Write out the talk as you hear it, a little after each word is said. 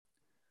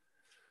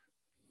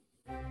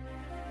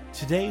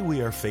Today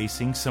we are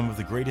facing some of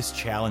the greatest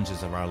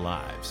challenges of our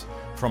lives,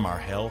 from our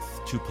health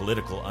to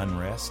political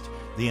unrest,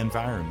 the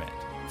environment,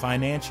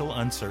 financial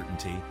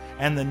uncertainty,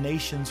 and the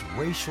nation's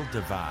racial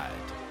divide.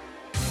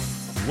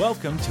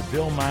 Welcome to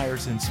Bill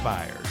Myers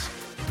Inspires.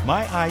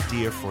 My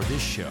idea for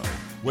this show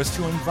was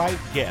to invite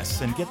guests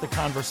and get the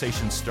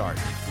conversation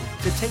started,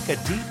 to take a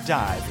deep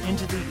dive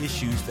into the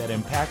issues that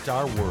impact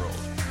our world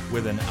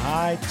with an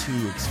eye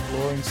to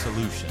exploring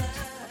solutions.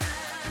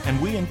 And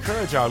we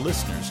encourage our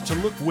listeners to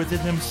look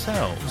within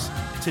themselves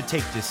to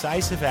take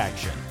decisive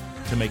action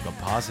to make a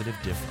positive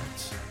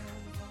difference.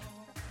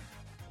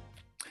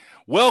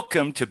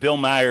 Welcome to Bill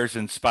Myers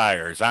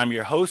Inspires. I'm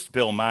your host,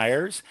 Bill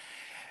Myers,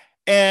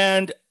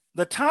 and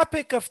the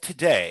topic of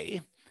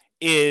today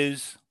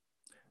is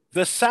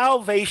the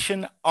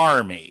Salvation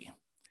Army,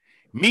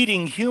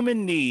 meeting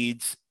human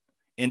needs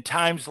in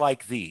times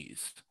like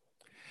these.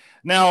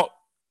 Now,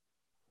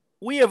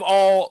 we have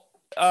all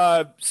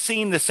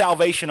seen the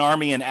Salvation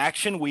Army in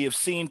action. We have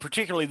seen,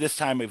 particularly this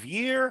time of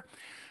year,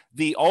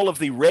 all of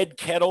the red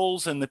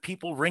kettles and the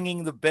people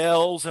ringing the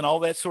bells and all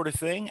that sort of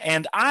thing.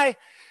 And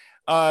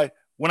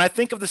when I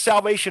think of the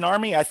Salvation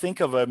Army, I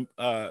think of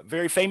a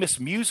very famous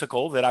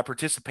musical that I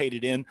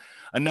participated in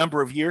a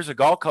number of years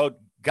ago called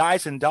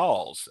Guys and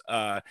Dolls.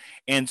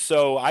 And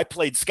so I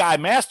played Sky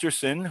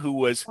Masterson, who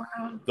was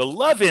the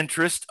love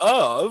interest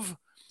of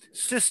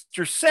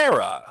Sister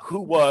Sarah, who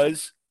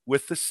was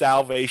with the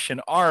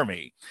Salvation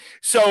Army.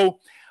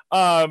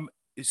 I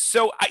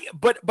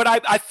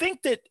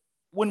think that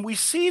when we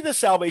see the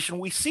salvation,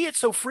 we see it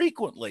so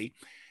frequently.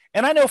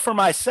 And I know for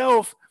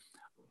myself,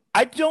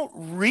 I don't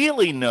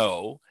really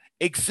know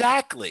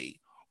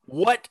exactly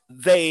what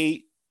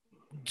they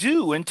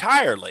do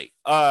entirely.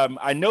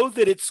 I know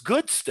that it's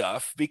good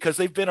stuff because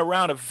they've been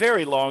around a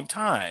very long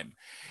time.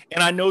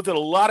 And I know that a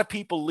lot of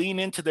people lean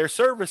into their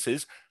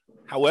services.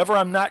 However,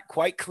 I'm not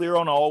quite clear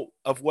on all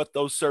of what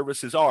those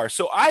services are.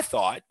 So I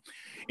thought,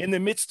 in the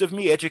midst of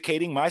me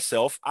educating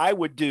myself, I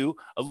would do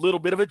a little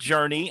bit of a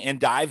journey and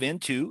dive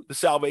into the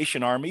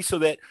Salvation Army so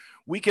that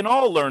we can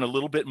all learn a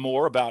little bit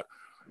more about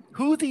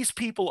who these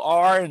people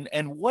are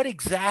and what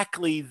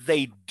exactly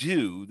they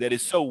do that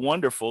is so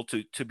wonderful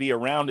to be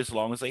around as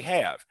long as they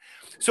have.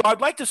 So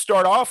I'd like to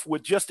start off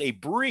with just a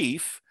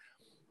brief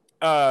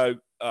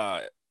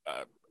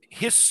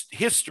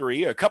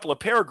history, a couple of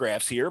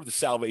paragraphs here of the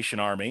Salvation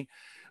Army,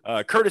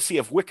 courtesy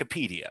of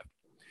Wikipedia.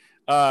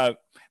 The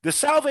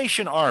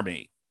Salvation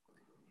Army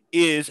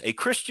is a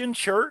Christian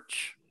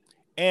church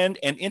and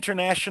an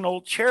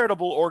international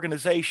charitable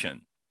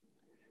organization.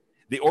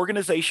 The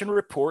organization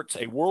reports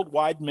a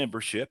worldwide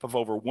membership of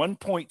over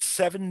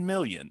 1.7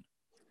 million,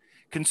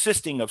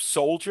 consisting of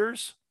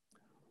soldiers,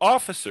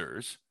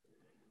 officers,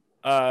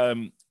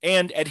 and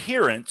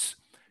adherents,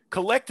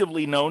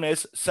 collectively known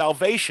as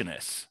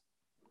Salvationists.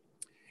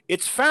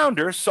 Its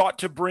founder sought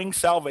to bring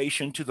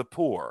salvation to the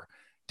poor,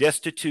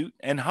 destitute,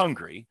 and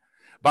hungry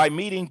by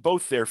meeting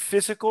both their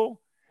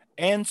physical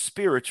and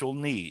spiritual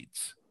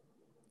needs.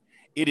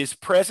 It is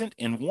present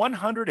in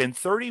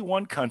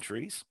 131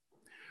 countries,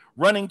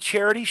 running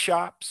charity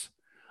shops,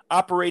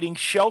 operating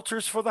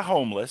shelters for the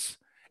homeless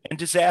and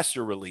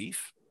disaster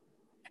relief,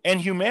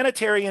 and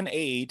humanitarian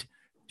aid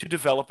to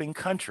developing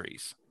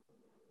countries.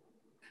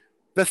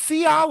 The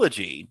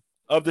theology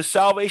of the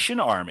Salvation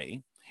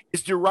Army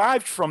is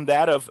derived from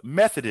that of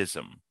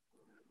Methodism,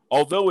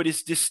 although it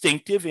is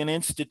distinctive in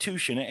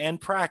institution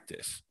and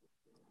practice.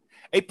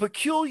 A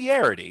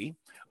peculiarity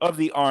of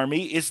the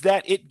Army is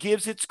that it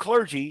gives its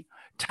clergy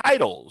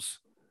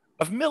titles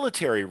of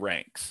military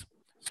ranks,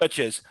 such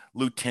as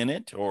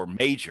lieutenant or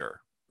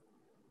major.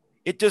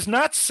 It does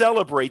not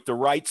celebrate the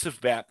rites of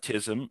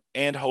baptism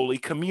and Holy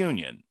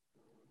Communion.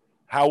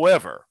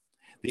 However,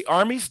 the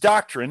Army's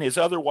doctrine is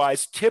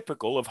otherwise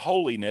typical of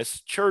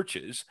holiness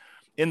churches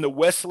in the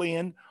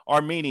Wesleyan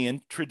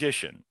Armenian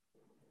tradition.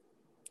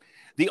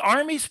 The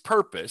Army's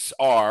purpose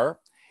are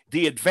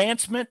the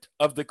advancement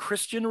of the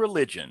Christian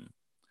religion,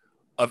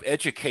 of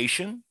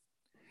education,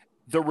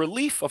 the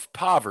relief of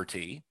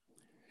poverty,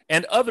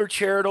 and other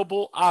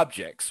charitable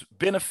objects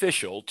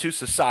beneficial to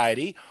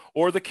society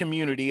or the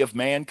community of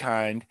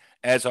mankind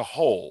as a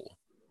whole.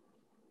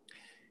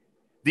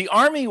 The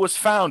Army was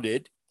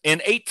founded in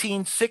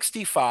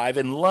 1865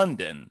 in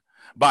London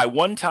by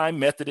one-time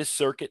Methodist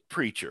circuit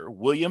preacher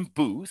William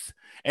Booth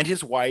and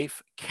his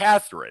wife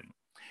Catherine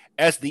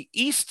as the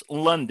East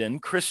London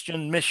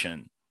Christian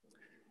Mission,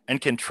 and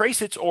can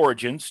trace its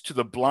origins to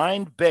the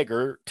Blind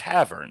Beggar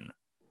Tavern.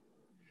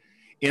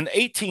 In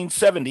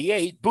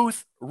 1878,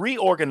 Booth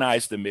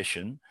reorganized the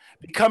mission,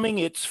 becoming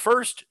its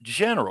first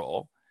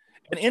general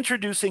and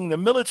introducing the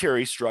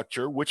military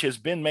structure which has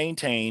been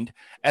maintained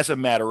as a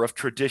matter of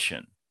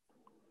tradition.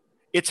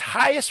 Its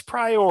highest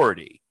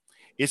priority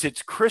is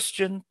its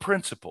Christian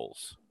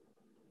principles.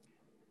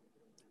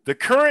 The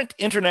current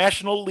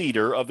international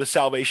leader of the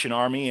Salvation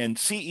Army and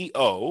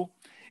CEO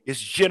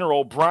is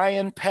General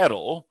Brian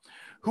Peddle,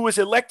 who was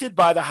elected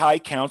by the High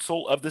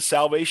Council of the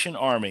Salvation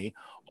Army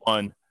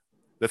on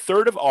the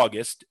 3rd of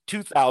August,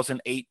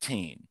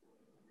 2018.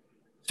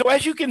 So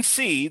as you can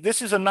see,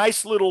 this is a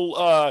nice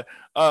little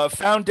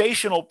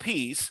foundational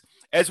piece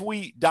as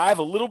we dive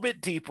a little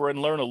bit deeper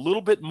and learn a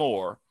little bit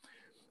more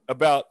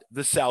about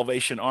the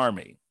Salvation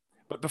Army.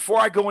 But before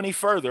I go any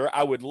further,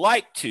 I would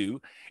like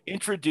to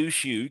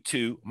introduce you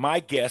to my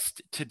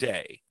guest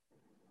today.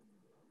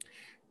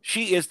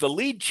 She is the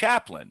lead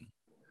chaplain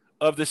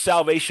of the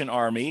Salvation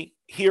Army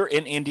here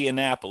in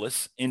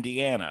Indianapolis,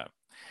 Indiana.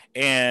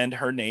 And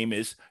her name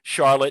is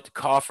Charlotte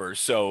Coffer.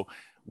 So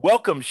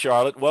welcome,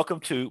 Charlotte. Welcome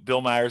to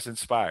Bill Myers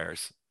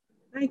Inspires.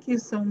 Thank you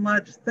so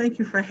much. Thank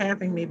you for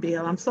having me,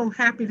 Bill. I'm so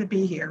happy to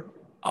be here.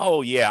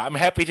 Oh, yeah, I'm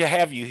happy to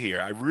have you here.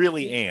 I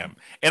really am.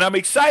 And I'm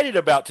excited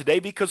about today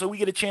because we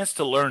get a chance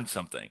to learn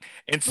something.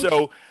 And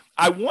so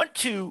I want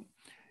to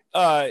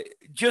uh,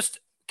 just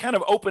kind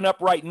of open up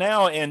right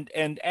now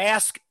and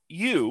ask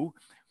you,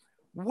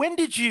 when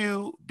did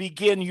you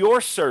begin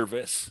your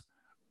service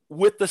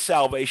with the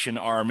Salvation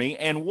Army,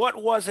 and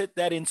what was it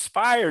that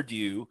inspired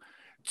you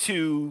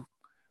to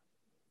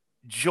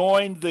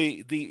join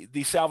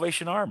the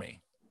Salvation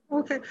Army?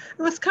 Okay.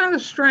 It was kind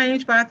of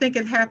strange, but I think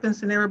it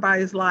happens in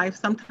everybody's life.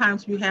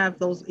 Sometimes you have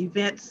those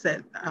events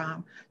that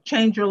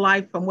change your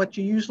life from what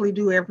you usually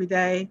do every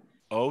day.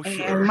 Oh, And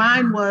sure.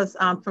 mine was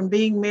from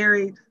being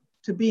married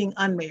to being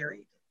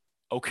unmarried.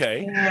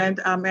 Okay. And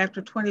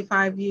after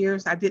 25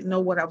 years, I didn't know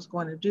what I was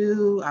going to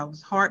do. I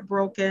was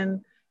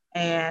heartbroken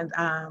and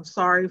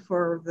sorry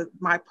for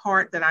my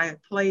part that I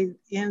had played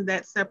in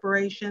that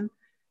separation.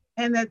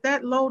 And at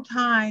that low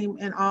time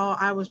and all,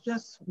 I was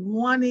just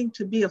wanting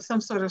to be of some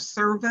sort of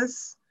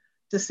service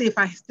to see if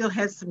I still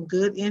had some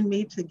good in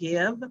me to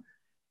give.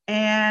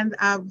 And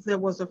there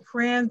was a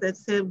friend that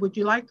said, "Would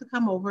you like to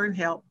come over and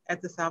help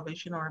at the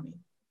Salvation Army?"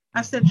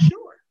 I said, Mhm.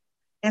 "Sure."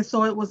 And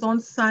so it was on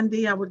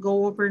Sunday. I would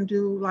go over and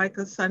do like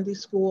a Sunday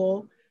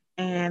school.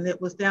 And it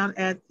was down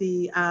at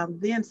the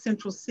then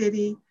Central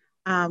City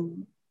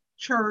um,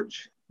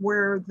 church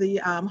where the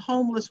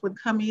homeless would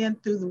come in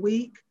through the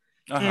week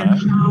and Uh-huh.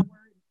 shower,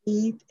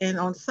 eat. And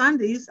on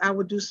Sundays, I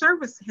would do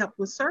help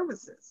with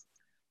services.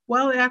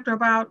 Well, after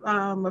about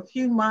a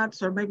few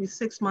months or maybe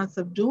 6 months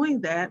of doing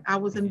that, I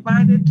was Mhm.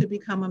 invited to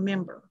become a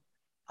member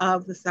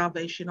of the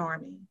Salvation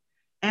Army.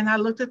 And I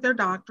looked at their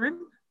doctrine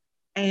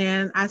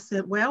and I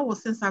said, well,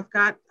 since I've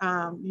got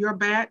your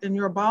bat and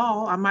your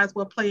ball, I might as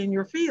well play in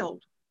your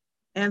field.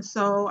 And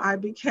so I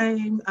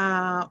became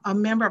a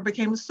member, I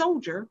became a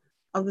soldier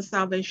of the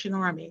Salvation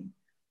Army.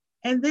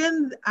 And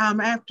then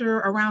after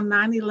around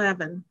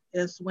 9/11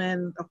 is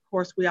when, of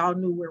course, we all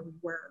knew where we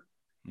were.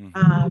 Mhm.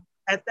 Um,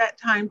 at that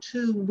time,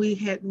 too, we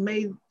had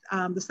made,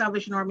 the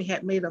Salvation Army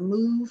had made a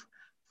move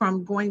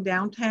from going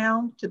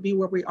downtown to be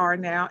where we are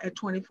now at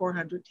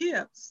 2400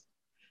 Tips.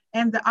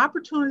 And the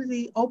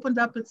opportunity opened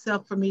up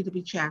itself for me to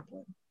be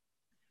chaplain.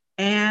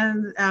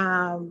 And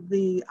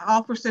the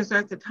officers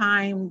at the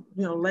time,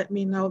 let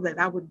me know that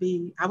I would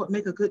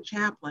make a good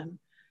chaplain.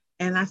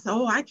 And I said,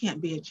 oh, I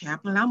can't be a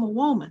chaplain. I'm a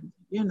woman.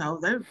 They're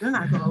not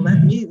going to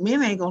let me,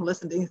 men ain't going to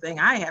listen to anything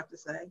I have to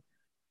say.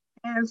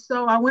 And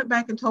so I went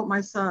back and told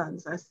my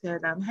sons, I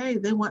said, hey,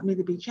 they want me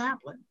to be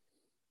chaplain.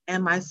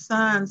 And my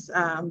sons,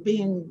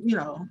 being,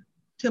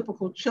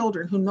 typical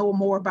children who know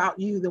more about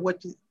you than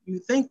what you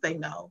think they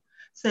know,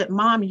 said,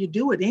 Mom, you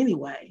do it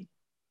anyway.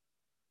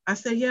 I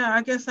said, yeah,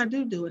 I guess I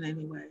do it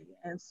anyway.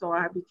 And so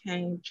I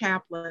became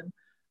chaplain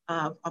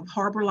of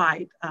Harbor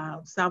Light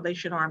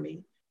Salvation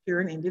Army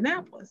here in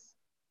Indianapolis.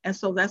 And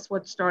so that's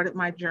what started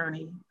my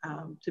journey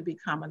to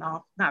become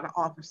not an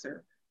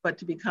officer, but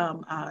to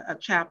become a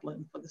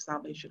chaplain for the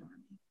Salvation Army.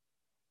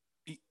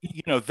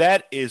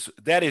 That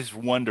is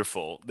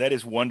wonderful. That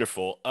is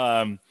wonderful.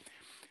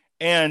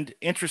 And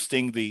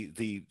interesting,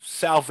 the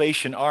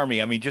Salvation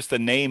Army. I mean, just the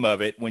name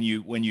of it. When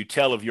you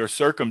tell of your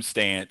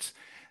circumstance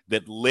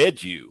that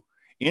led you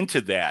into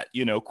that,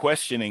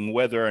 questioning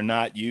whether or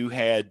not you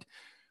had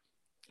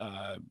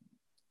uh,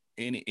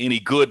 any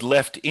good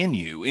left in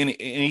you,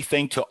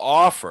 anything to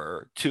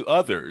offer to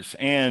others,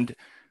 and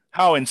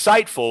how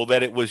insightful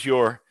that it was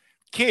your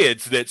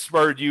kids that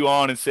spurred you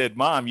on and said,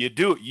 "Mom, you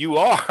do it. You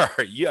are.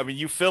 I mean,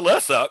 you fill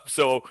us up.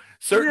 So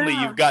certainly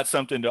Yeah. you've got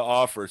something to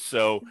offer."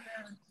 So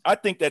I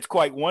think that's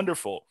quite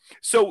wonderful.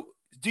 So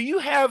do you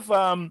have?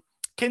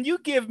 Can you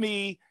give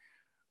me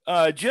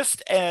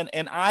just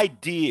an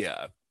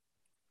idea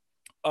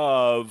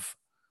of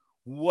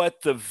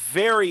what the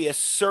various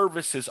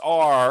services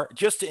are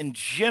just in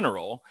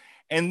general,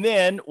 and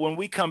then when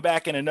we come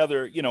back in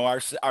another,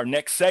 our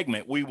next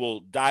segment, we will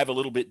dive a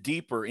little bit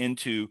deeper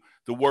into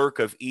the work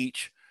of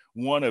each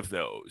one of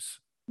those.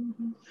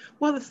 Mhm.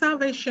 Well, the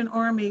Salvation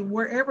Army,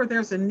 wherever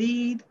there's a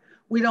need,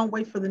 we don't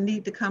wait for the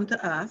need to come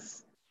to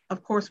us.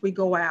 Of course, we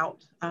go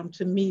out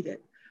to meet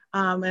it.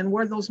 And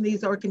where those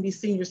needs are, it can be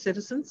senior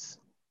citizens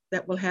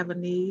that will have a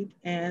need.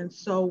 And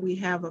so we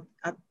have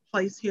a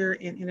place here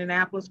in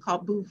Indianapolis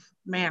called Booth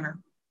Manor.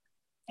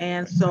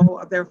 And Okay.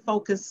 so their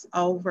focus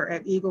over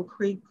at Eagle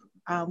Creek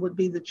would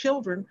be the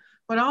children,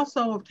 but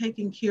also of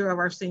taking care of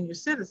our senior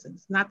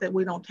citizens. Not that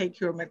we don't take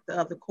care of them at the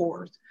other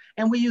corps.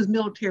 And we use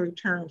military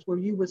terms where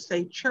you would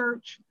say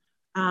church,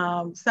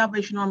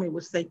 Salvation Army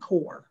would say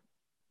corps.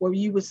 where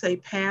you would say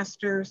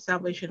pastor,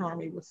 Salvation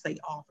Army would say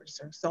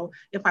officer. So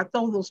if I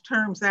throw those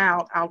terms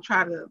out, I'll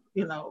try to,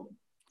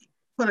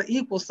 put an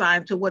equal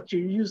sign to what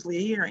you're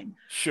usually hearing.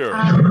 Sure.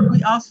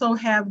 We also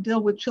have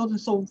deal with children.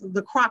 So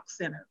the Kroc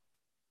Center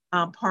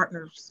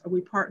partners,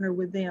 we partner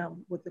with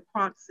them, with the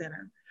Kroc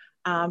Center,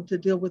 to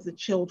deal with the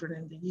children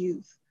and the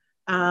youth.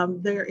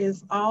 There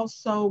is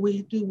also,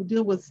 we do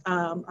deal with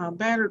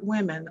battered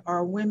women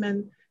or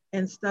women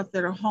and stuff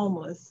that are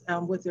homeless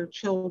with their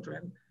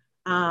children.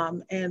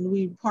 And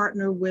we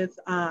partner with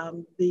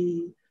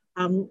the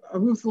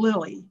Ruth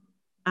Lilly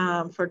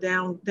for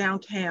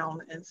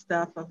downtown and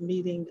stuff of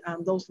meeting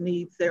those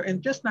needs there.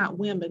 And just not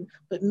women,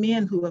 but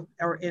men who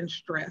are in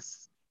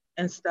stress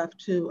and stuff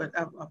too,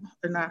 of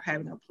not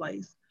having a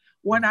place.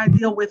 What I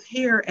deal with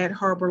here at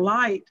Harbor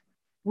Light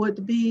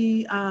would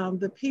be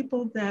the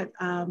people that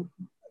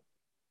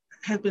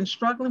have been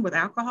struggling with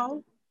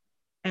alcohol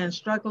and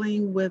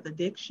struggling with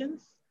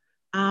addictions.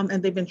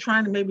 And they've been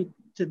trying to maybe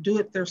to do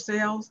it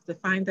themselves, to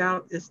find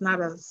out it's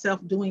not a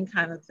self-doing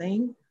kind of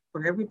thing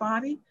for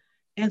everybody.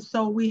 And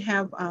so we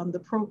have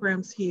the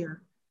programs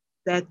here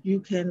that you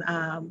can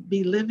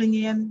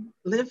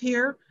live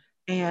here,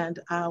 and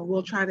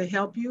we'll try to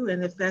help you.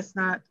 And if that's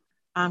not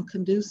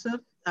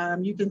conducive,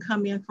 you can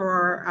come in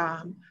for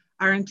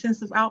our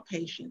intensive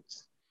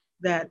outpatients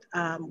that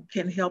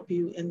can help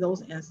you in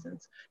those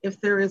instances. If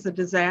there is a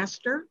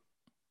disaster,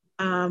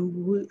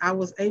 I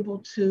was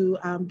able to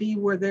be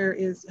where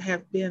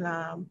have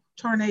been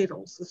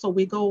tornadoes. So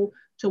we go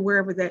to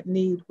wherever that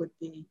need would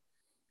be.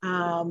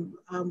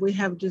 We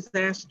have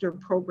disaster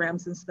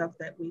programs and stuff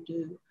that we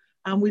do.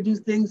 We do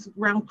things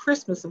around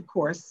Christmas, of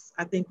course,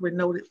 I think we're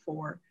noted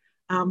for,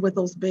 with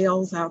those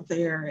bells out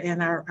there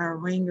and our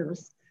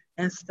ringers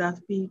and stuff,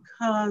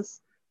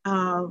 because,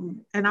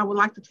 and I would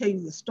like to tell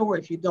you the story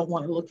if you don't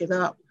want to look it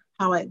up,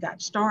 how it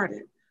got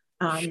started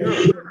maybe a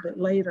little bit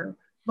later.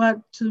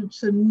 But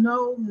to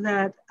know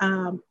that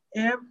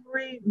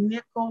every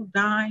nickel,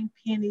 dime,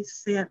 penny,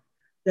 cent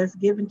that's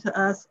given to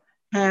us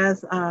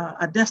has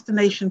a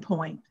destination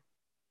point.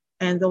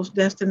 And those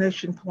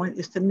destination point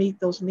is to meet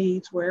those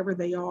needs wherever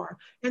they are.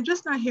 And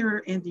just not here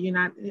in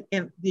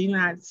the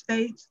United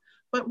States,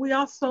 but we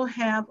also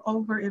have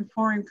over in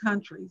foreign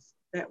countries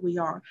that we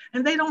are.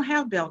 And they don't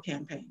have bail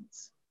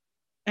campaigns.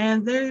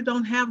 And they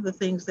don't have the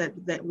things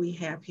that we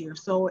have here.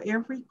 So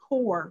every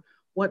core,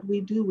 what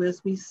we do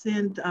is we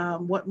send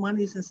what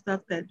monies and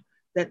stuff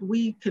that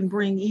we can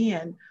bring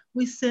in,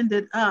 we send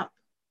it up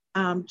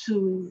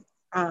to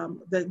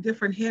the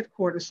different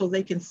headquarters so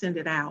they can send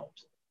it out.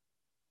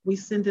 We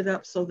send it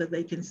up so that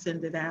they can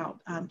send it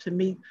out to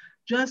meet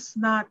just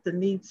not the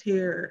needs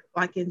here,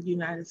 like in the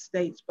United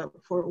States, but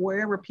for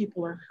wherever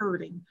people are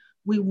hurting.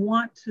 We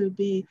want to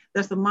be,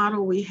 there's a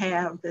motto we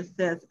have that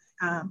says,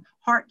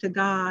 heart to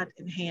God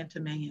and hand to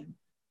man.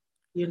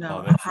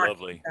 That's heart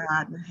lovely. to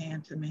God and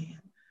hand to man.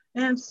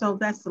 And so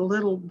that's the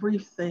little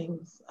brief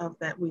things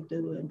that we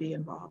do and be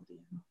involved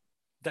in.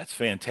 That's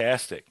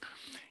fantastic.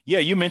 Yeah,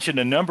 you mentioned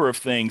a number of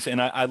things, and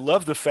I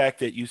love the fact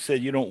that you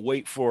said you don't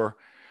wait for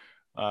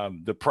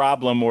the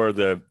problem or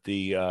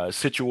the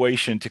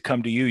situation to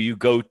come to you. You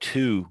go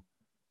to,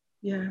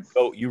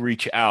 you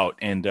reach out,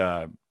 and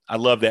I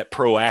love that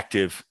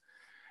proactive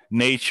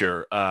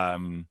nature.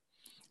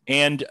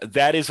 And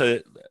that is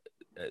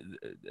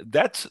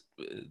that's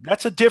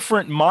a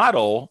different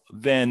model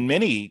than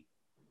many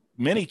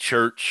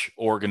church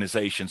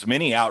organizations,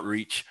 many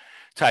outreach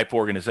type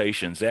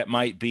organizations. That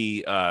might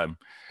be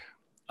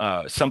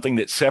something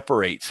that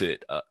separates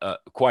it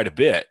quite a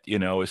bit,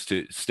 is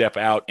to step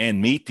out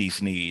and meet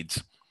these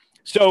needs.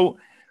 So,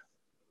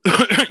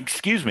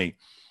 excuse me,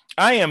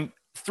 I am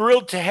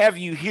thrilled to have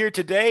you here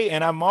today,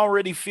 and I'm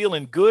already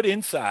feeling good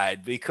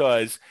inside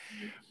because,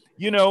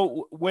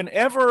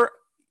 whenever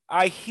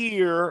I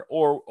hear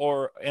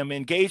or am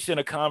engaged in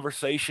a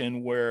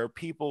conversation where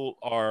people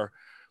are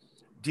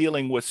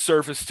dealing with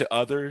service to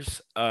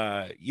others,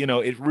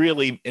 it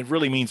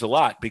really means a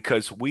lot,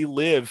 because we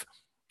live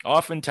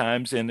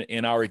oftentimes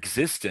in our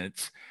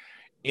existence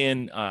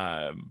in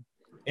a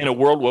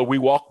world where we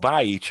walk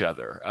by each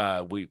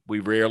other. We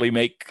rarely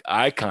make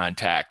eye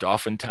contact.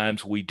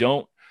 Oftentimes we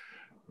don't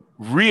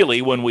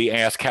really, when we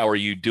ask, how are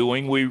you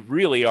doing? We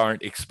really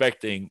aren't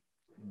expecting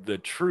the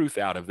truth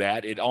out of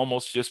that. It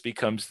almost just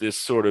becomes this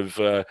sort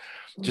of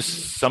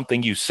just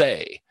something you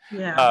say.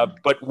 Yeah.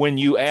 But when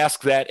you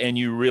ask that and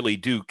you really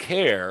do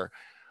care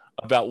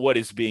about what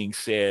is being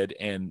said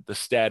and the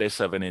status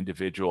of an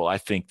individual, I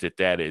think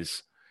that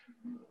is,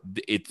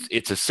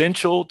 it's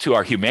essential to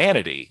our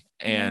humanity.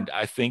 And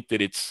I think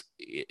that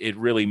it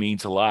really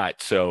means a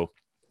lot. So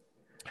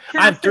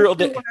I'm thrilled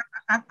that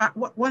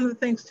one of the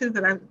things too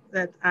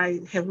that I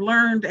have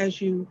learned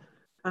as you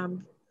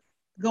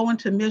go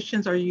into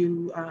missions, are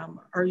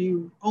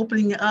you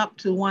opening up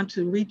to want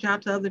to reach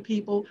out to other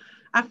people?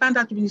 I found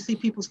out that when you see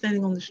people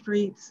standing on the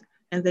streets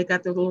and they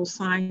got their little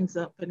signs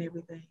up and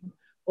everything.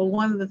 Well,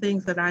 one of the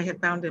things that I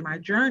had found in my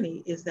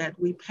journey is that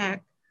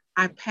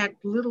I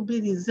packed little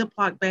bitty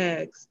Ziploc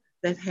bags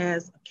that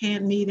has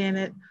canned meat in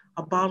it,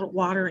 a bottled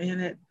water in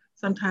it,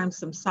 sometimes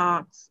some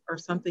socks or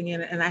something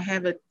in it, and I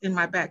have it in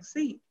my back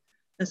seat.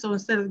 And so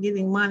instead of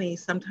getting money,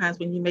 sometimes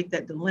when you make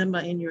that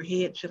dilemma in your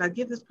head, should I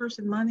give this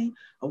person money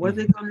or what are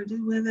they going to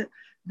do with it?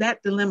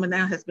 That dilemma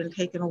now has been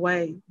taken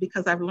away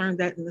because I've learned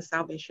that in the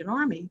Salvation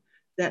Army,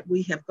 that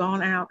we have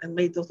gone out and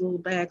made those little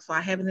bags. So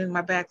I have it in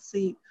my back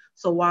seat.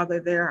 So while they're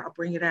there, I'll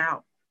bring it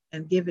out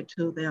and give it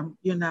to them,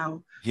 you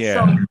know.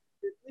 Yeah. So,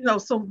 you know,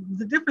 so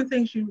the different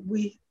things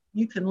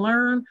you can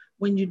learn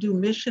when you do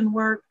mission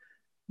work,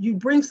 you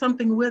bring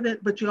something with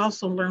it, but you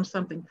also learn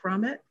something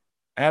from it.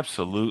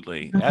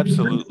 Absolutely. You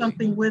Absolutely. bring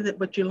something with it,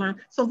 but you learn.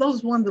 So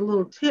those are one of the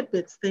little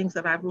tidbits, things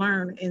that I've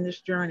learned in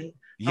this journey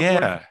of working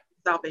with the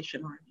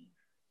Salvation Army.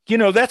 You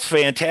know, that's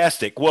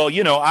fantastic. Well,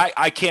 you know,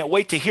 I can't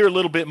wait to hear a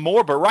little bit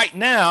more, but right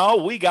now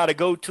we got to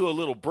go to a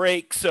little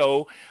break.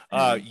 So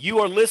you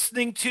are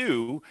listening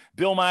to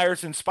Bill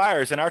Myers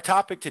Inspires, and our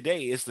topic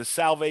today is the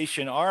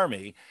Salvation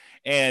Army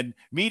and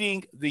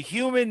meeting the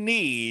human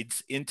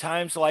needs in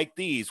times like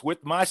these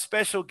with my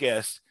special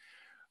guest,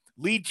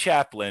 Lead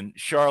Chaplain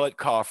Charlotte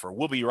Coffer.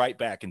 We'll be right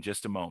back in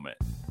just a moment.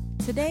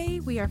 Today,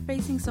 we are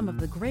facing some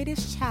of the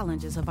greatest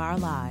challenges of our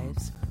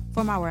lives,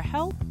 from our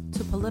health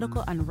to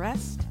political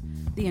unrest,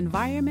 the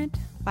environment,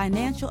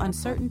 financial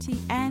uncertainty,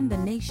 and the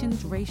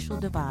nation's racial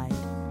divide.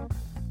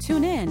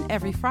 Tune in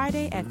every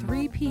Friday at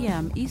 3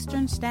 p.m.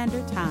 Eastern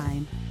Standard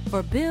Time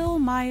for Bill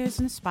Myers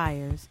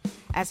Inspires,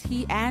 as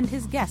he and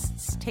his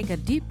guests take a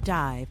deep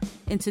dive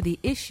into the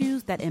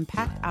issues that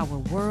impact our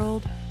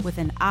world with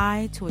an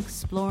eye to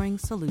exploring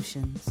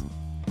solutions.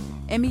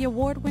 Emmy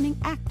Award-winning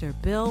actor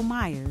Bill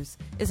Myers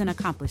is an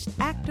accomplished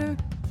actor,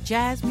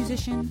 jazz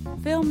musician,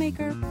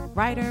 filmmaker,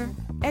 writer,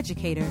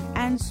 educator,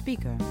 and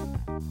speaker.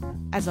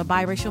 As a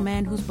biracial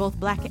man who's both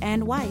black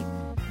and white,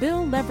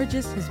 Bill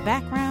leverages his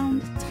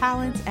background,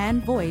 talents,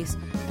 and voice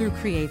through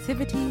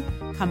creativity,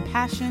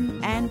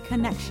 compassion, and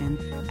connection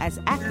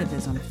as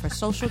activism for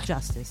social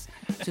justice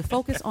to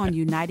focus on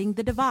uniting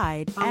the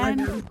divide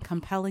and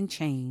compelling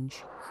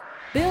change.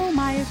 Bill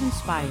Myers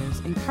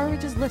Inspires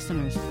encourages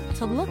listeners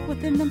to look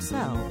within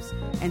themselves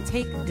and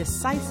take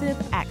decisive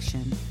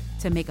action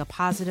to make a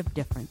positive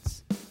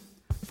difference.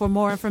 For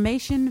more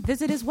information,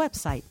 visit his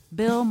website,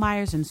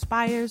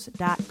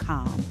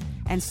 BillMyersInspires.com,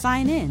 and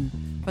sign in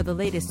for the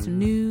latest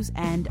news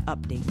and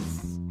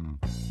updates.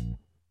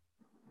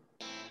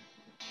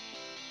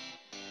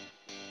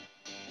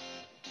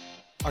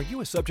 Are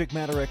you a subject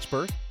matter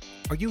expert?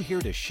 Are you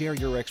here to share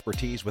your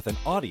expertise with an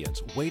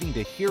audience waiting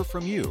to hear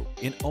from you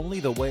in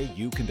only the way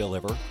you can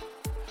deliver?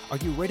 Are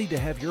you ready to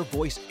have your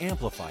voice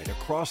amplified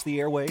across the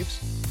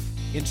airwaves?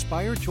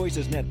 Inspired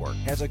Choices Network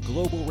has a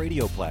global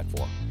radio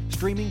platform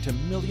streaming to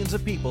millions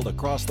of people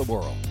across the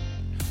world.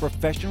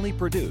 Professionally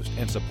produced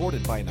and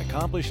supported by an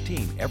accomplished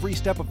team every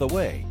step of the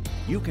way,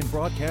 you can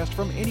broadcast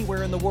from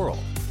anywhere in the world,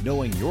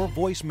 knowing your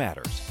voice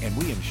matters, and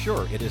we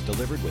ensure it is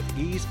delivered with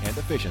ease and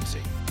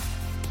efficiency.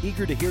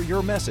 Eager to hear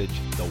your message,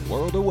 the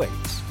world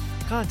awaits.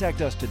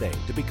 Contact us today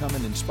to become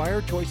an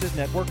Inspired Choices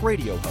Network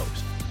radio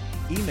host.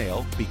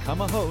 Email become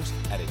a host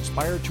at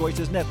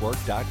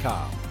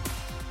inspiredchoicesnetwork.com.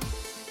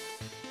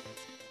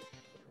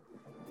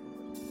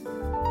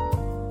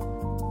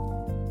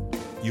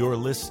 You're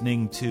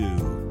listening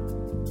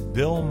to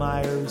Bill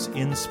Myers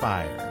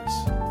Inspires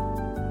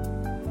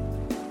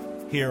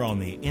here on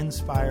the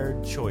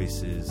Inspired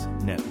Choices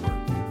Network.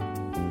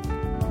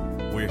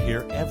 We're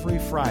here every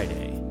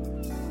Friday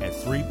at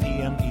 3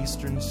 p.m.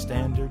 Eastern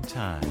Standard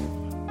Time.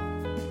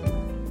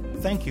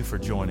 Thank you for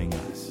joining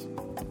us.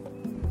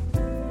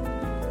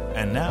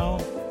 And now,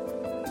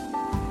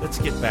 let's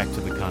get back to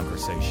the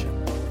conversation.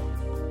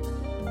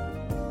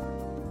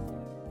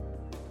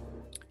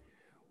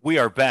 We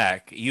are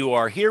back. You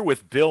are here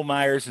with Bill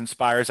Myers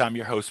Inspires. I'm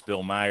your host,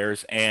 Bill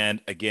Myers.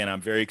 And again,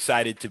 I'm very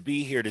excited to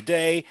be here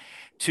today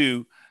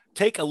to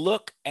take a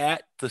look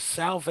at the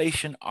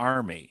Salvation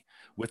Army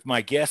with my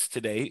guest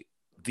today,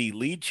 the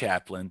lead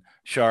chaplain,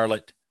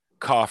 Charlotte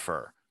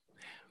Coffer.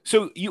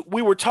 So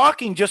we were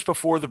talking just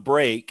before the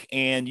break,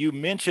 and you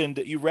mentioned,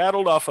 you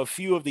rattled off a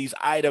few of these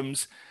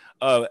items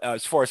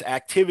as far as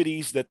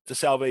activities that the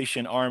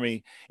Salvation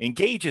Army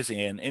engages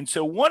in. And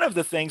so one of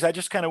the things, I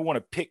just kind of want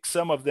to pick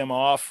some of them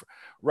off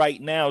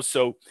right now.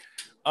 So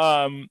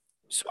I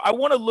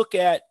want to look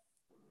at,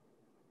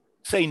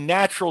 say,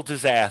 natural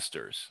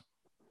disasters,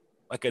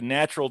 like a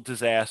natural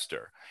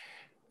disaster.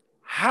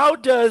 How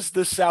does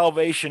the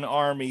Salvation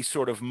Army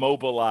sort of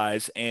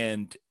mobilize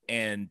and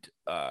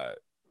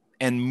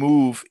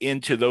move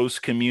into those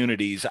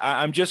communities?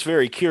 I'm just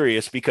very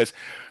curious because,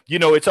 you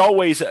know, it's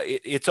always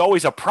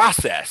a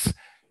process,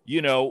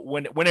 you know,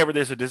 whenever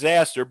there's a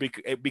disaster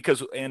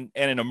because and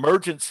an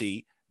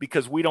emergency,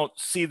 because we don't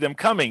see them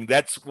coming.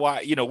 That's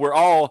why, you know, we're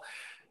all,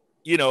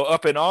 you know,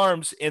 up in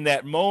arms in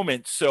that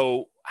moment.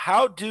 So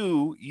how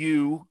do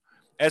you,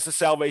 as the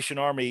Salvation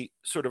Army,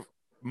 sort of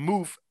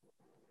move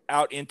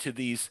out into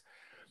these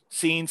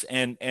scenes,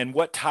 and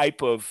what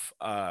type of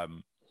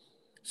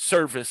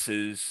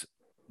services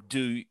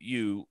do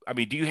you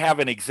have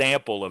an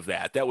example of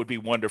that? That would be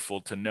wonderful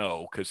to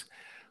know, because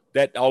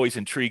that always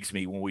intrigues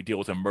me when we deal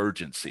with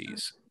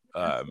emergencies.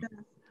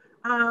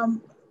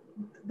 Um,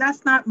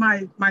 that's not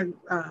my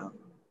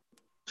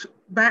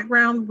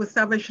background with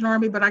Salvation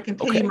Army, but I can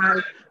tell you Okay.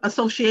 my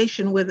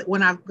association with it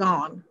when I've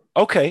gone.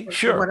 Okay, And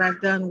sure. what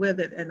I've done with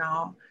it and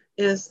all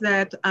is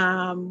that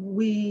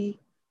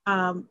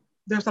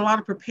there's a lot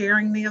of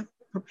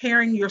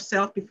preparing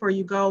yourself before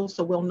you go,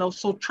 so we'll know.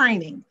 So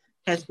training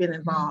has been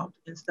involved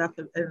in stuff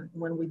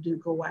when we do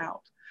go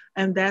out,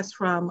 and that's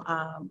from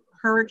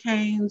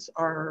hurricanes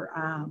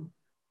or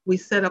we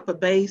set up a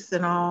base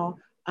and all.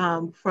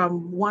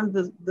 From one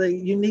of the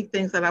unique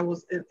things that I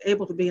was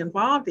able to be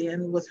involved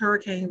in was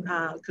Hurricane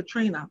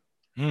Katrina.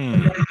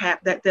 Hmm.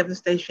 That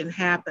devastation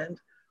happened.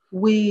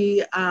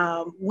 We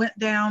went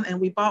down and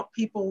we bought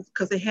people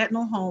because they had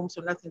no homes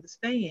or nothing to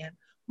stay in.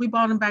 We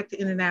brought them back to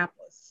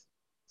Indianapolis,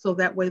 so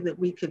that way that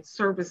we could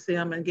service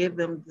them and give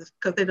them this,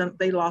 because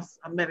they lost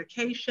a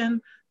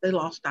medication, they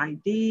lost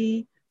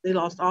ID, they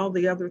lost all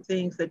the other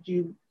things that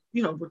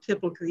would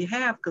typically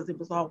have because it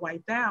was all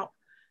wiped out.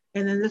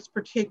 And in this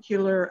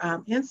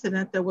particular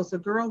incident, there was a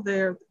girl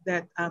there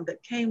that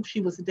came.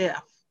 She was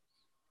deaf,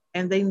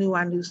 and they knew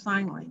I knew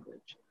sign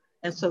language.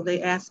 And so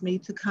they asked me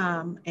to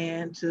come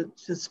and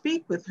to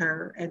speak with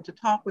her and to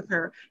talk with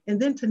her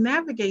and then to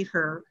navigate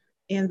her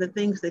in the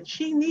things that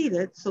she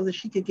needed so that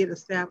she could get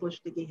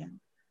established again.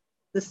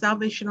 The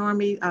Salvation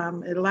Army,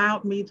 it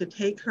allowed me to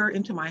take her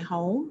into my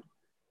home.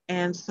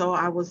 And so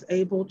I was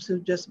able to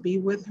just be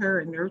with her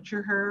and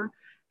nurture her.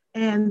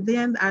 And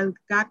then I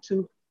got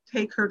to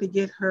take her to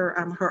get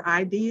her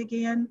ID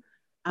again,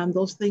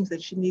 those things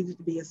that she needed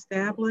to be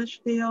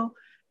established still.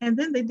 And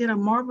then they did a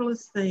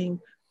marvelous thing.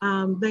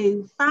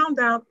 They found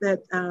out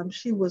that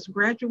she was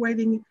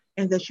graduating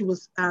and that she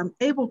was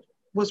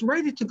was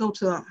ready to go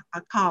to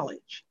a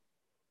college.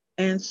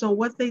 And so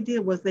what they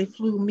did was they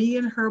flew me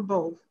and her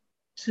both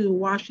to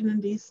Washington,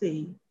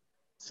 D.C.,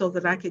 so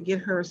that I could get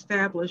her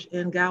established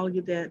in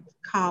Gallaudet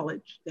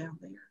College down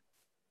there.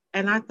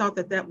 And I thought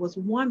that that was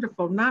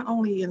wonderful, not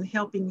only in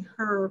helping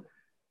her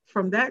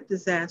from that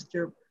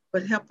disaster,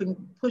 but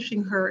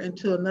pushing her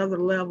into another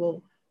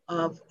level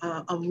of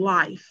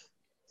life.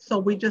 So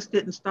we just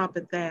didn't stop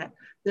at that.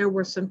 There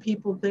were some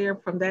people there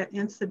from that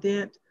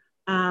incident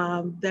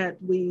that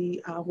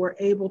we were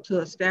able to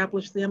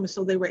establish them. And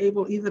so they were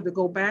able either to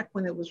go back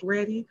when it was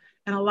ready,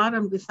 and a lot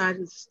of them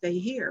decided to stay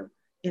here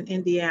in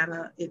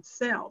Indiana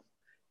itself.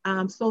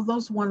 So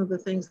those are one of the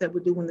things that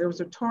we do when there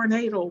was a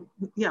tornado,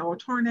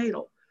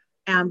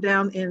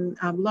 down in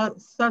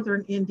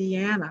southern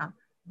Indiana.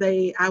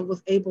 I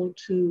was able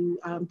to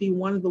be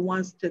one of the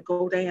ones to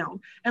go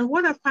down. And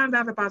what I found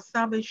out about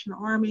Salvation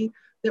Army,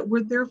 that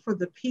we're there for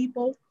the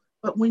people,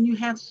 but when you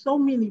have so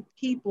many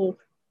people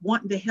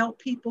wanting to help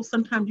people,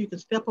 sometimes you can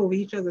step over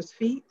each other's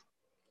feet,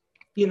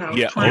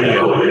 Yeah. trying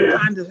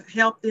to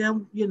help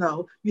them.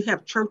 You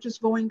have churches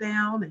going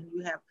down and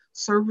you have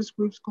service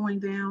groups going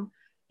down.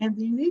 And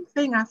the unique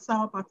thing I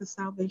saw about the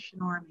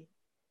Salvation Army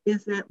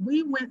is that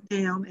we went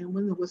down, and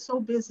when it was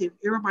so busy,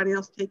 everybody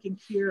else taking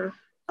care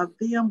of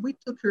them, we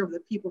took care of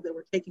the people that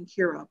were taking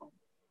care of them,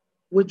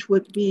 which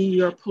would be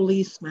your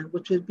policemen,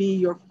 which would be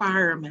your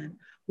firemen.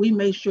 We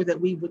made sure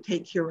that we would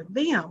take care of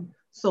them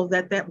so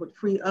that that would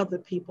free other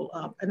people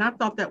up. And I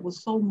thought that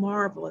was so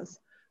marvelous,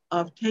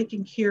 of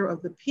taking care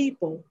of the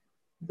people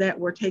that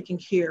were taking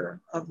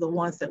care of the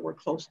ones that were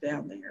close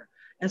down there.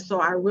 And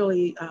so I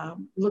really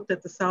looked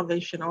at the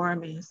Salvation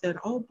Army and said,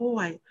 oh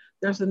boy,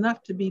 there's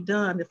enough to be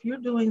done. If you're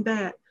doing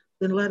that,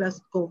 then let us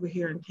go over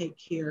here and take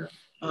care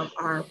of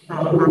our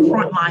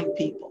frontline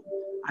people,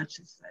 I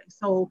should say.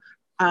 So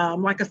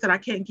like I said, I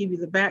can't give you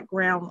the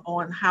background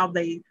on how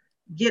they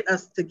get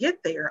us to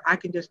get there. I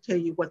can just tell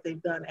you what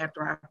they've done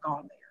after I've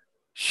gone there.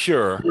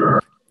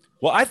 Sure.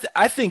 Well,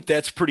 I think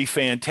that's pretty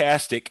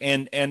fantastic,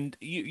 and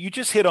you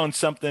just hit on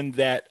something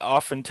that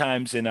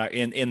oftentimes in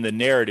the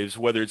narratives,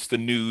 whether it's the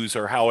news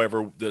or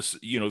however the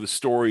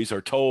stories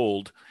are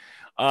told,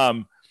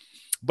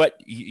 but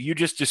you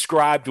just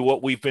described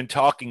what we've been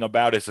talking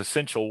about as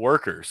essential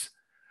workers,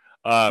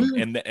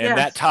 and Yes.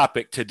 that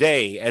topic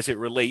today as it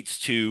relates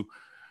to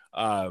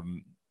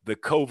the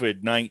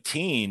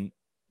COVID-19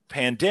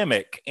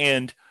 pandemic,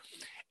 and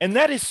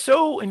that is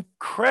so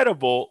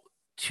incredible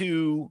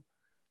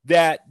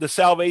that the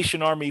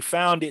Salvation Army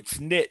found its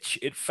niche.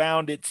 It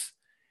found its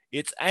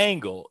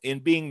angle in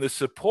being the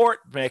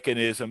support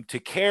mechanism to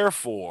care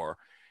for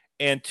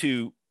and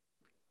to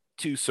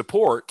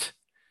support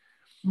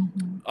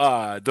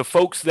the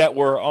folks that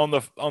were on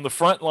the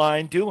front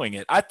line doing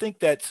it. I think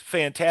that's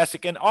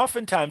fantastic. And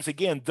oftentimes,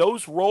 again,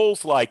 those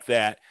roles like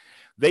that,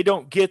 they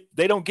don't get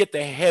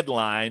the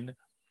headline.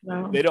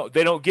 No. They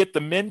don't get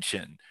the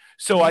mention.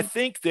 So I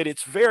think that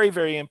it's very,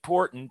 very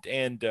important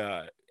and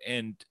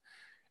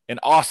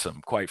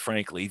awesome, quite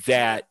frankly,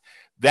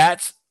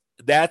 that's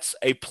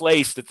a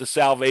place that the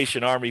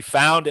Salvation Army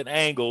found an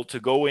angle to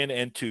go in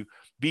and to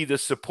be the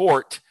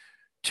support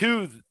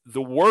to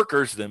the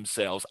workers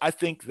themselves. I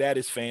think that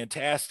is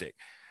fantastic.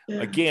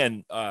 Yeah.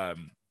 Again,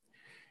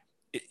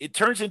 it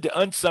turns into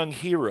unsung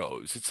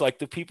heroes. It's like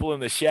the people in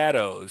the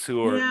shadows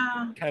who are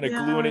kind of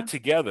gluing it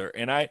together.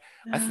 And I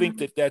think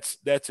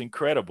that's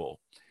incredible.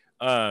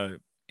 And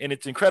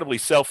it's incredibly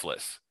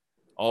selfless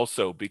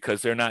also,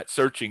 because they're not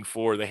searching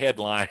for the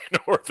headline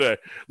or the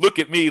look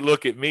at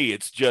me.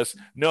 It's just,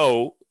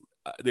 no,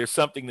 there's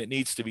something that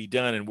needs to be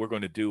done and we're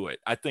going to do it.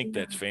 I think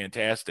that's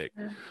fantastic.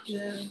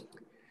 Yeah.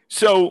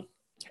 So,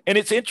 and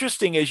it's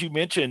interesting, as you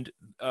mentioned,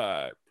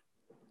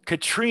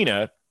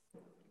 Katrina,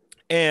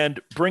 and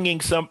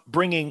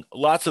bringing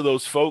lots of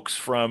those folks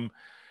from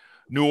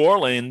New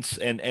Orleans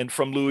and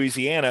from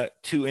Louisiana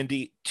to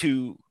Indiana.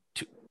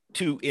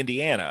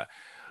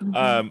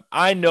 Mm-hmm.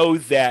 I know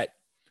that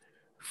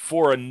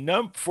for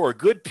a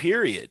good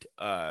period,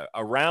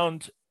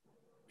 around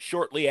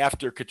shortly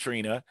after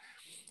Katrina,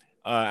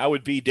 I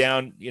would be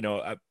down,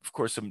 of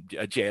course, I'm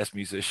a jazz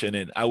musician,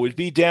 and I would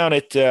be down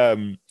at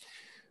the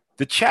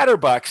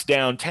Chatterbox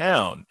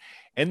downtown.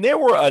 And there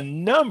were a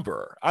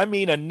number,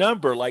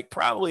 like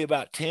probably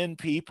about 10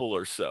 people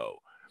or so,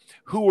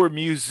 who were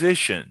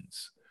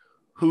musicians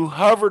who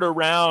hovered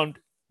around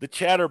the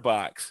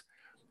Chatterbox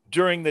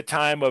during the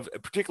time of,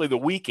 particularly the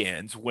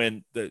weekends,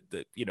 when the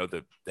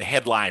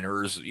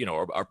headliners,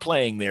 are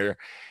playing there,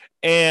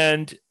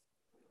 and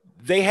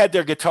they had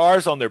their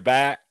guitars on their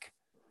back,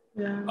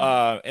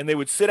 and they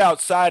would sit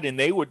outside and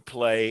they would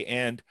play,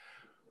 and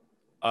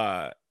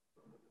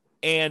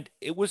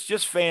it was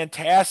just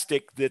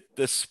fantastic that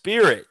the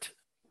spirit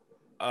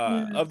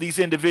of these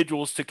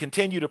individuals to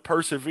continue to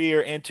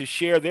persevere and to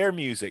share their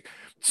music.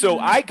 So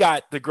I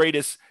got the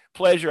greatest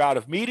pleasure out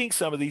of meeting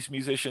some of these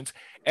musicians,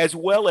 as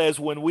well as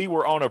when we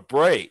were on a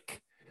break,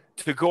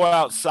 to go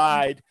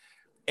outside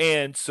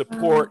and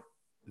support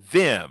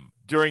them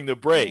during the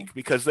break,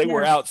 because they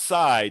were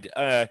outside.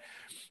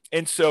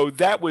 And so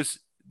that was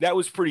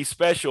pretty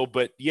special.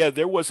 But yeah,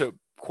 there was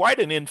quite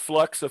an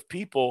influx of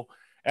people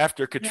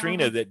after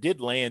Katrina that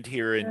did land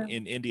here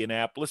in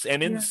Indianapolis,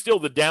 and in still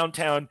the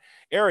downtown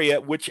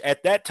area, which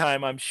at that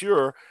time, I'm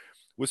sure,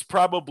 was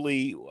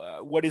probably,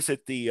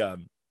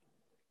 the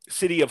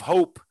City of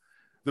Hope,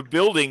 the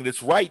building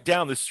that's right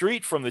down the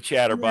street from the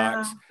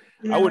Chatterbox.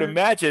 I would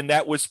imagine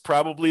that was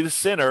probably the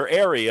center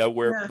area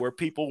where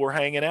people were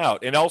hanging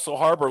out. And also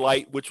Harbor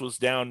Light, which was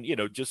down,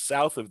 just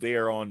south of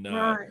there on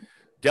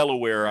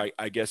Delaware,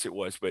 I guess it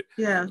was. But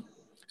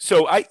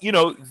so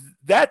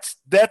that's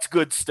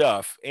good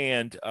stuff.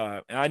 And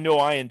I know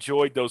I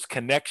enjoyed those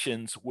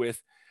connections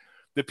with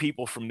the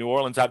people from New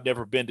Orleans. I've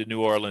never been to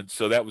New Orleans,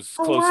 so that was as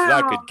close as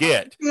I could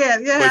get.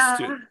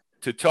 Was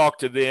to talk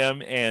to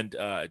them and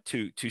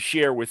to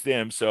share with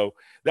them. So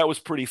that was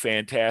pretty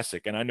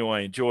fantastic, and I know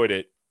I enjoyed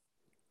it.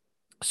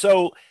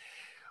 So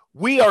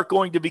we are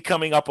going to be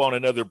coming up on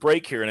another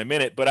break here in a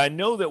minute, but I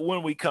know that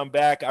when we come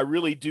back, I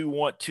really do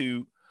want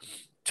to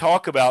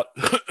talk about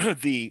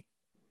the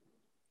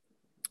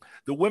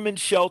women's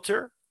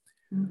shelter,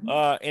 and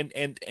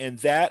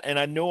that, and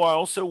I know I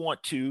also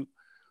want to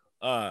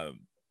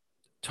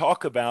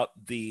talk about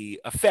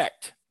the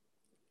effect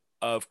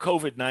of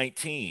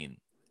COVID-19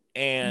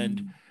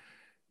 and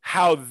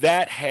how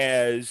that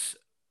has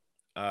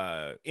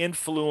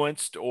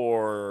influenced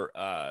or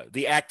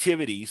the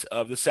activities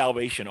of the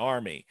Salvation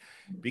Army.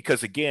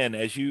 Because again,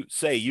 as you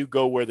say, you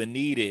go where the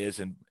need is,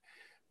 and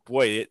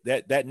boy,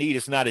 that need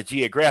is not a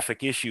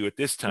geographic issue at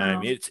this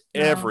time. It's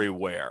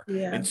everywhere.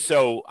 And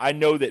so I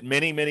know that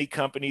many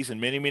companies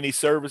and many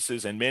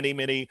services and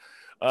many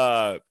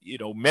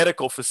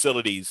medical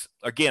facilities,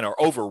 again, are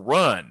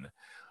overrun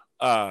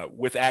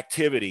with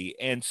activity.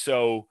 And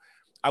so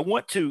I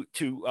want to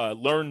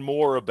learn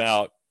more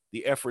about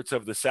the efforts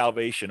of the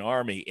Salvation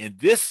Army in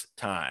this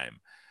time,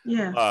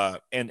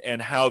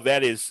 and how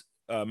that is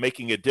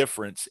making a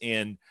difference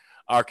in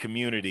our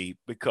community,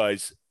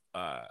 because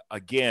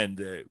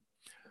again,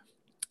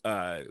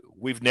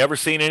 we've never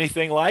seen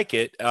anything like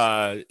it.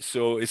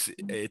 So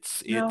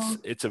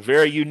it's a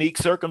very unique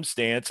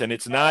circumstance, and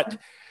it's not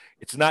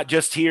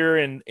just here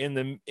in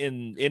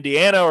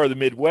Indiana or the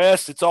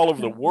Midwest. It's all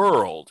over the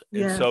world.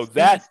 And so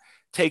that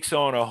takes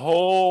on a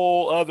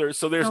whole other,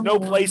 so there's no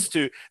place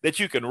that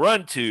you can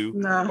run to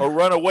or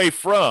run away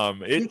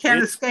from. You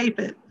can't escape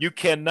it. You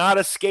cannot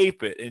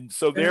escape it. And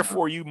so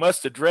therefore you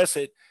must address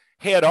it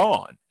head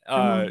on.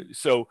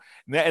 So,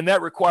 and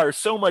that requires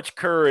so much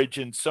courage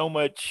and so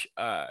much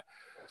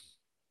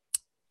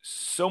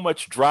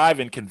drive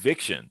and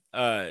conviction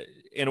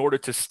in order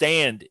to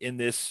stand in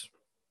this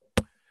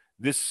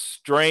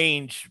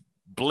strange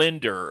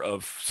blender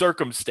of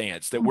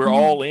circumstance that we're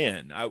all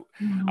in.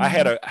 I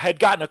had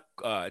gotten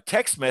a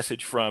text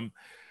message from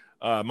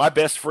my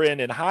best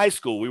friend in high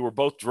school. We were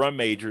both drum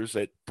majors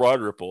at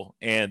Broad Ripple,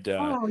 and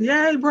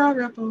yay, Broad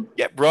Ripple.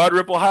 Yeah, Broad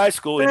Ripple High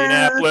School,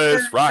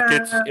 Indianapolis,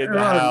 Rockets in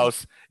the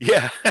house.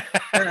 Yeah.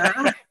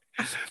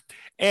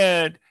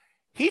 And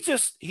he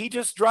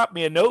just dropped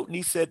me a note, and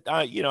he said,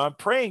 I'm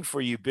praying for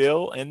you,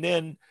 Bill. And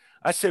then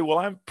I said, well,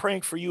 I'm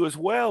praying for you as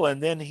well.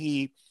 And then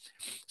he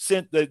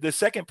sent the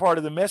second part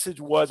of the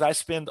message was, I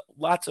spend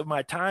lots of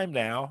my time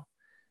now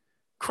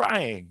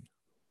crying.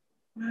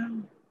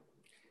 Wow.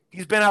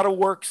 He's been out of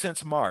work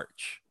since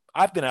March.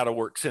 I've been out of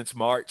work since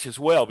March as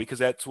well, because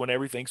that's when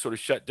everything sort of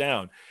shut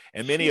down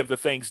and many of the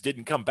things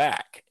didn't come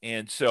back.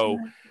 And so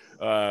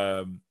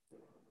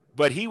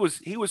but he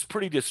was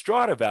pretty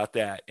distraught about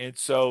that, and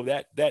so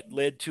that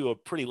led to a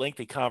pretty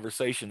lengthy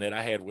conversation that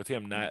I had with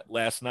him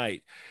last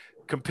night,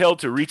 compelled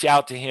to reach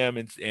out to him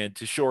and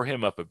to shore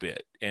him up a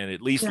bit, and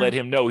at least let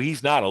him know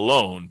he's not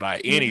alone by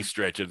any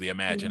stretch of the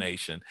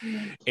imagination,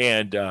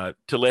 and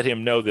to let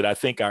him know that I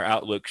think our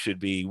outlook should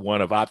be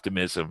one of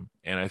optimism,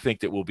 and I think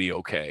that we'll be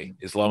okay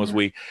as long as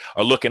we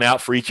are looking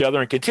out for each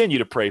other and continue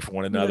to pray for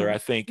one another. I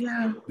think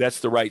that's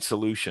the right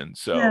solution.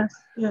 So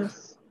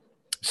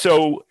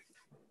so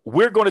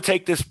we're going to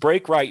take this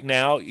break right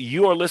now.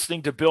 You are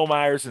listening to Bill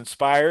Myers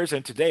Inspires,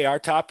 and today our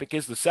topic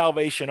is the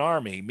Salvation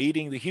Army,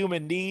 meeting the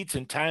human needs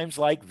in times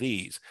like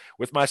these,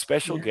 with my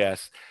special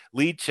guest,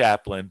 lead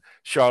chaplain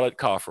Charlotte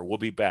Coffer. We'll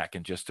be back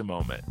in just a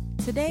moment.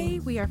 Today,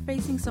 we are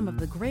facing some of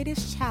the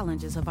greatest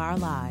challenges of our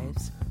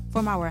lives,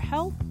 from our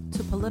health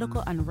to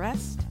political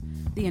unrest,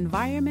 the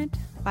environment,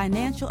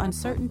 financial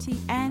uncertainty,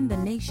 and the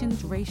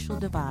nation's racial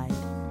divide.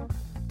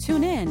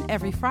 Tune in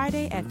every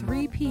Friday at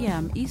 3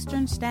 p.m.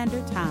 Eastern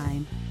Standard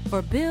Time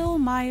for Bill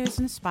Myers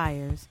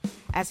Inspires,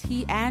 as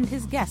he and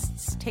his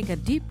guests take a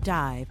deep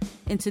dive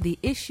into the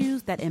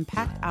issues that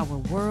impact our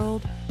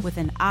world with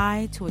an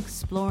eye to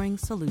exploring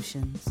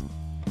solutions.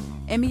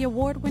 Emmy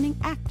Award-winning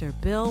actor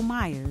Bill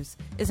Myers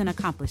is an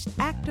accomplished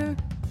actor,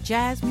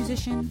 jazz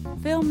musician,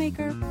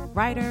 filmmaker,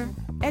 writer,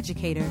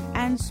 educator,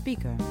 and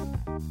speaker.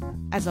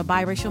 As a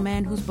biracial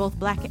man who's both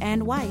black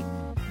and white,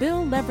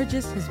 Bill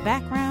leverages his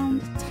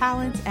background,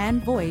 talent,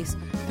 and voice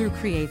through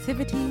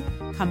creativity,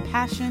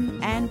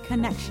 compassion, and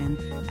connection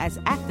as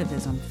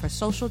activism for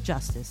social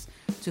justice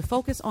to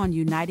focus on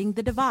uniting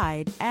the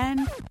divide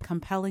and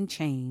compelling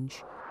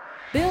change.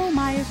 Bill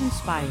Myers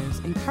Inspires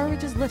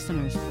encourages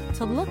listeners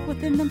to look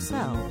within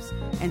themselves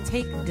and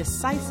take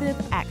decisive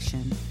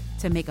action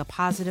to make a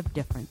positive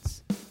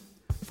difference.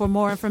 For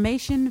more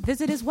information,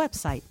 visit his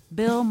website,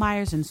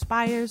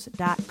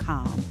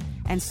 BillMyersInspires.com,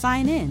 and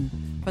sign in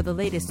for the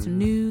latest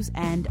news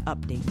and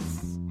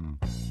updates.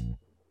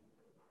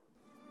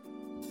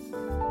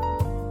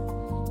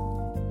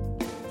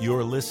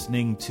 You're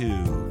listening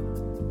to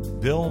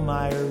Bill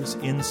Myers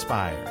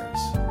Inspires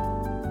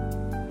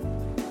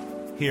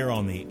here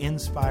on the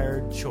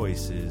Inspired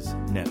Choices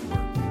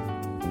Network.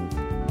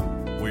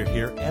 We're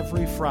here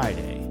every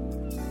Friday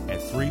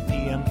at 3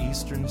 p.m.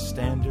 Eastern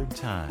Standard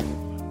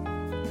Time.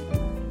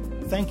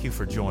 Thank you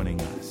for joining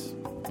us.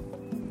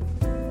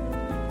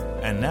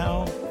 And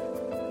now,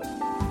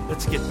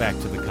 let's get back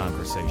to the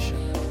conversation.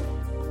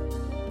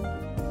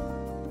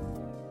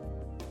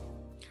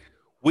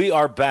 We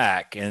are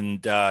back,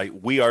 and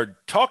we are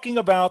talking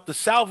about the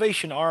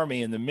Salvation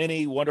Army and the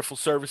many wonderful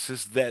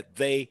services that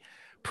they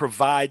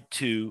provide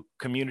to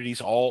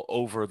communities all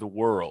over the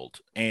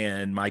world.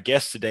 And my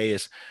guest today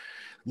is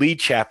lead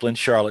chaplain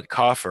Charlotte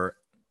Coffer.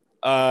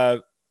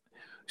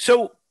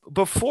 So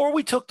before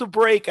we took the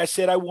break, I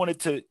said I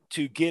wanted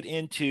to get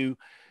into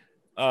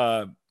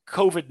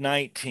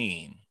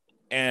COVID-19.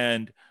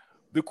 And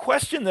the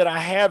question that I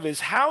have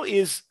is, how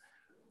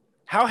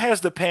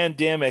has the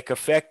pandemic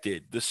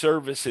affected the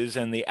services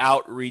and the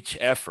outreach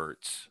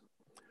efforts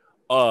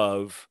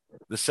of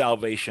the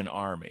Salvation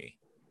Army?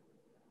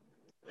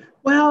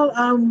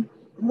 Well,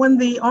 when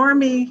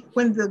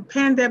the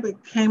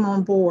pandemic came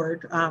on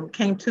board,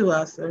 came to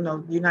us,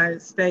 the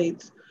United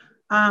States,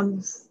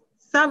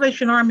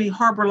 Salvation Army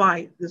Harbor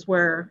Light is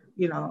where,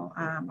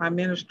 I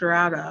minister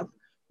out of.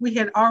 We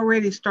had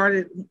already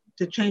started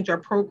to change our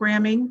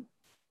programming.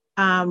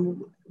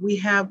 We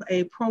have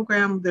a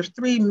program, there's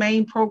 3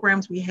 main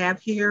programs we have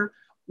here,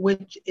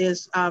 which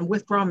is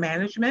withdrawal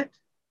management.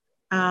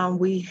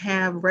 We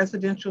have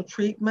residential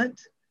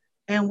treatment,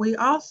 and we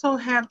also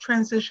have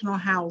transitional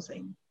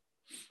housing.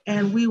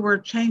 And we were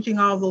changing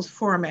all those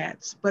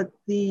formats, but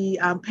the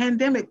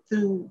pandemic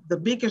threw the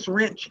biggest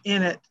wrench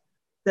in it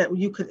that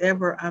you could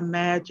ever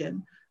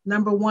imagine.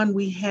 Number one,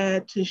 we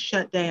had to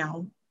shut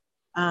down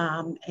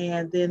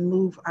and then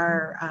move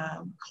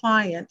our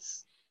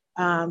clients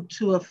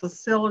to a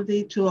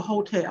facility, to a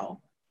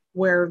hotel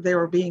where they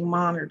were being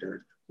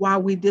monitored while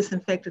we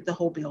disinfected the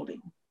whole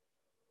building.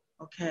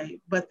 Okay,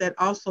 but that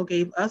also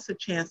gave us a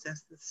chance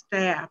as the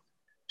staff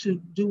to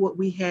do what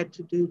we had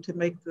to do to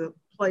make the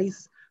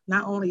place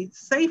not only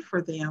safe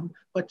for them,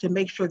 but to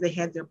make sure they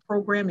had their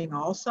programming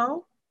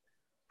also.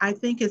 I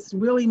think it's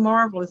really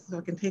marvelous, if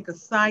I can take a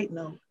side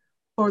note,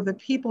 for the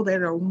people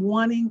that are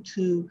wanting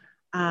to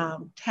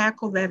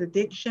tackle that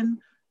addiction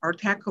or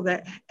tackle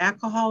that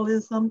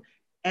alcoholism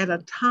at a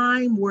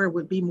time where it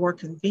would be more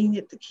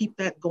convenient to keep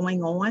that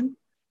going on.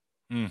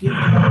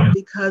 Mm-hmm.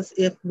 Because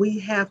if we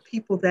have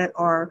people that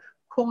are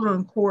quote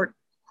unquote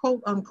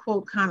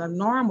kind of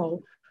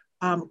normal,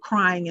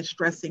 crying and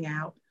stressing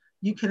out,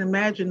 you can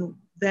imagine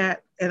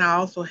that. And I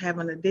also have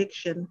an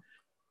addiction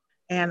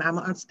and I'm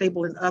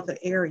unstable in other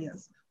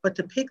areas. But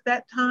to pick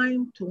that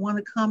time to want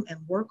to come and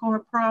work on a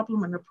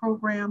problem and a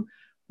program,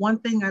 one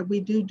thing we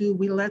do,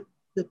 we let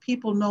the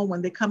people know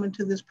when they come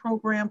into this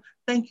program,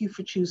 thank you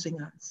for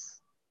choosing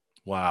us.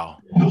 Wow.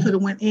 You could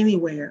have went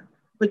anywhere,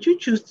 but you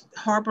choose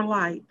Harbor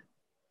Light.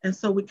 And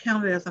so we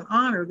count it as an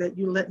honor that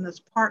you're letting us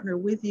partner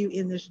with you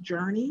in this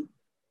journey.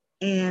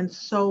 And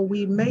so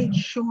we made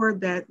sure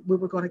that we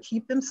were going to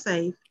keep them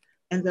safe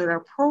and that our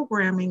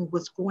programming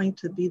was going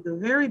to be the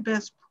very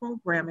best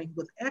programming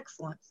with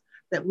excellence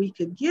that we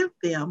could give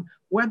them,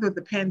 whether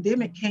the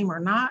pandemic came or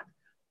not,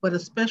 but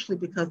especially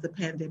because the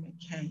pandemic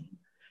came.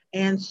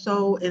 And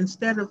so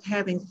instead of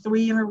having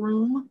 3 in a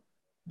room,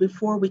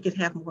 before we could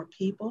have more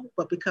people,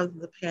 but because of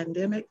the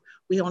pandemic,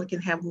 we only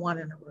can have 1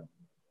 in a room.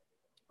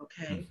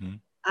 Okay.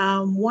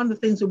 Mm-hmm. One of the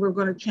things that we're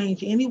going to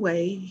change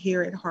anyway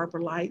here at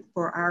Harbor Light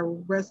for our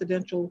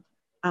residential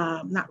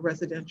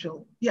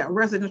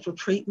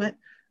treatment,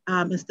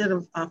 instead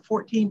of a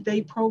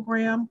 14-day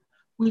program,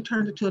 we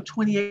turned it to a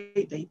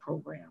 28-day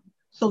program.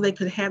 So they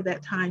could have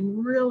that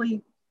time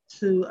really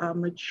to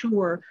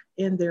mature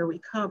in their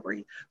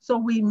recovery. So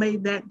we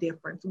made that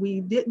difference.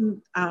 We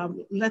didn't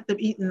let them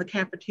eat in the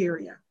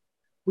cafeteria.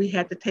 We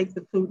had to take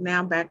the food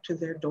now back to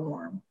their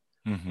dorm.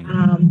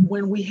 Mm-hmm.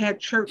 When we had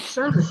church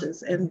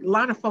services, and a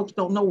lot of folks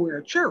don't know we're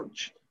a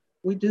church.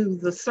 We do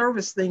the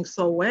service thing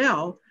so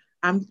well.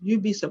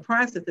 You'd be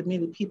surprised at the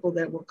many people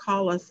that will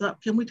call us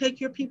up. Can we take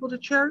your people to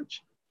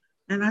church?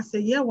 And I say,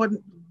 yeah, well,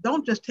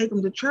 don't just take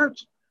them to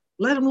church.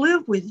 Let them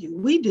live with you.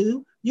 We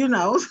do, you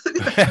know.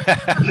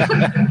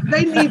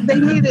 They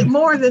need it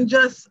more than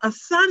just a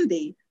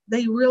Sunday.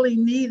 They really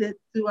need it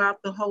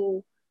throughout the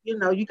whole, you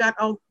know, you got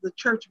all the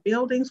church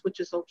buildings,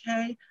 which is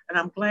okay. And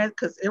I'm glad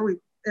because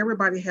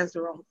everybody has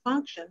their own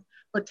function,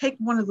 but take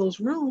one of those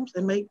rooms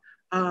and make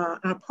an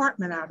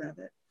apartment out of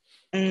it.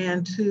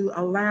 And to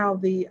allow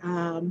the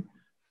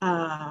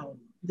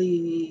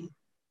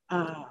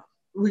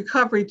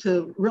recovery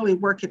to really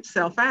work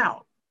itself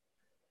out.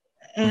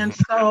 And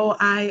so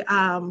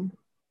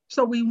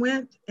so we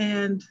went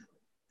and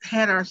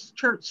had our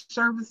church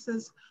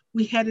services.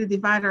 We had to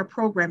divide our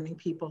programming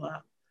people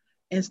up.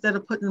 Instead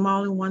of putting them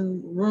all in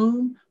one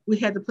room, we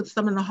had to put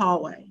some in the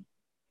hallway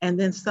and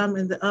then some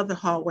in the other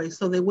hallway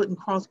so they wouldn't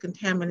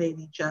cross-contaminate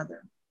each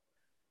other.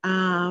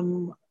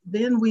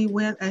 Then we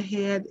went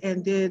ahead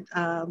and did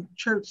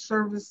church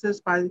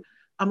services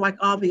like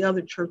all the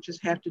other churches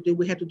have to do.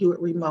 We had to do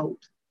it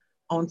remote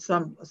on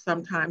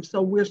sometimes.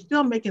 So we're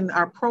still making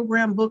our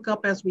program book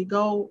up as we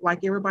go,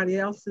 like everybody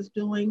else is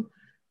doing.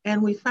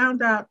 And we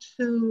found out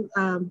too,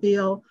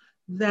 Bill,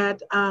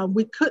 that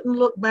we couldn't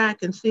look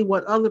back and see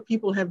what other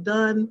people have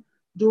done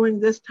during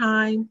this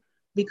time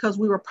because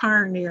we were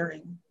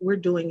pioneering. We're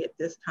doing it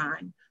this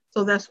time.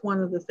 So that's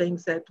one of the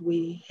things that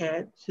we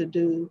had to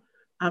do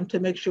to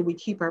make sure we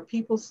keep our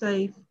people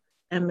safe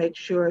and make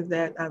sure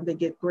that they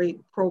get great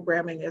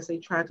programming as they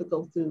try to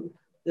go through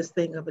this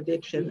thing of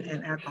addiction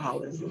and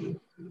alcoholism.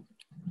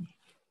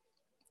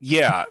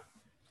 Yeah,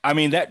 I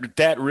mean,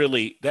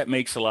 that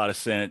makes a lot of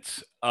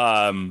sense.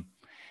 And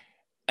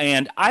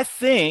I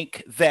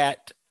think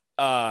that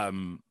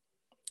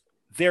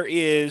there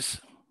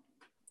is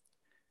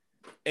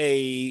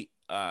I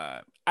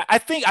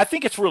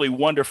think it's really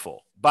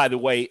wonderful, by the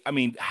way. I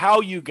mean,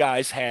 how you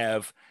guys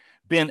have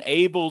been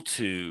able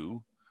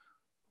to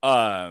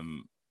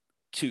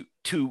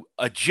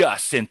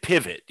adjust and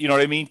pivot, you know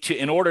what I mean?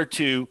 In order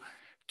to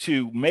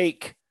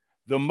make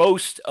the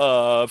most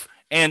of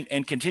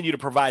and continue to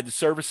provide the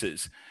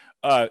services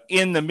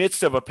in the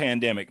midst of a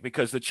pandemic,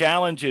 because the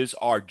challenges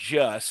are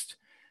just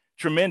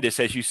tremendous.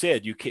 As you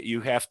said,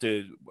 you have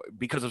to,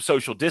 because of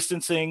social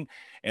distancing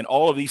and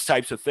all of these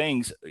types of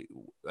things,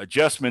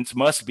 adjustments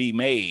must be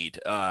made.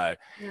 Yes.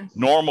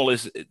 Normal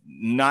is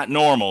not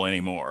normal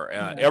anymore.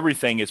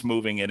 Everything is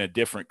moving in a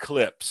different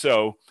clip.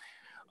 So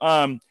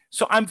I'm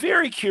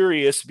very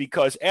curious,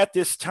 because at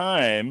this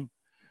time,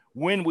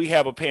 when we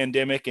have a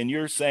pandemic, and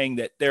you're saying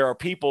that there are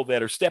people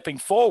that are stepping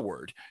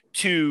forward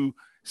to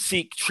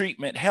seek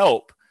treatment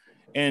help,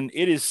 and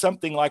it is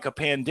something like a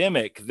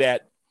pandemic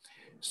that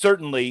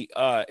certainly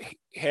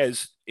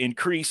has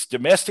increased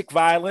domestic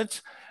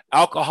violence,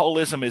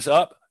 alcoholism is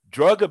up,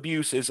 drug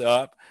abuse is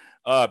up,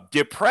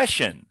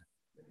 depression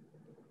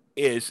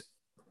is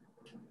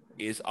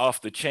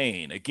off the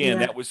chain. Again,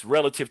 that was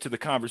relative to the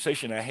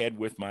conversation I had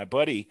with my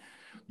buddy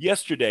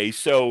yesterday.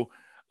 So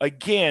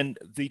again,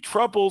 the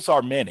troubles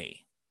are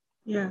many.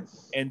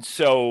 Yes. And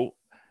so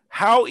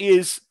how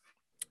is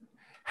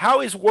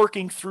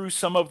working through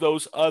some of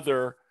those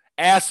other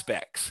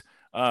aspects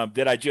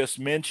that I just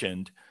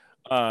mentioned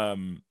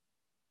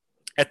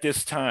at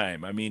this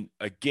time? I mean,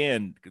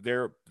 again,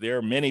 there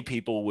are many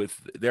people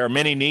there are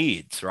many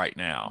needs right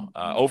now,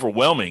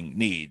 overwhelming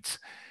needs.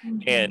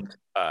 Mm-hmm. And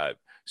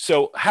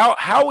so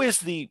how is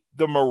the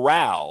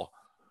morale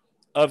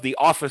of the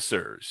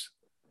officers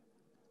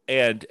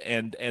and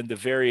the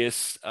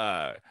various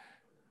I'm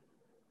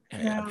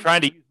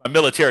trying to use my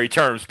military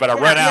terms, but I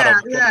run out of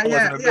I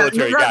wasn't a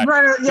military guy.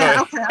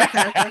 Okay.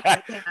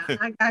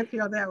 I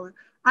feel that one.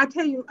 I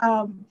tell you,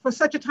 for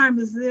such a time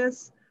as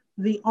this,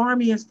 the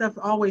Army and stuff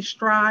always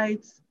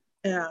strives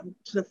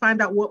to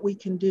find out what we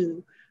can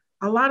do.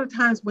 A lot of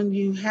times when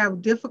you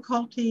have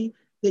difficulty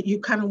that you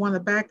kind of want to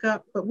back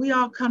up, but we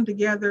all come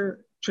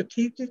together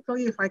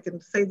strategically, if I can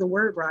say the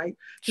word right,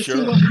 to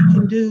see what we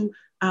can do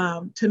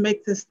to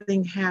make this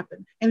thing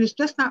happen. And it's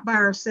just not by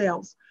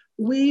ourselves.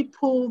 we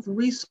pulled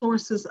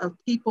resources of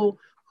people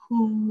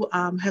who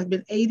have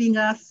been aiding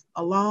us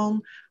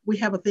along. We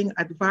have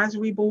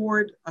advisory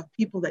board of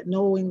people that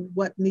knowing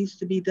what needs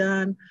to be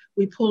done.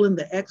 We pull in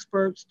the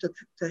experts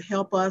to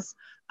help us.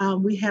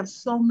 We have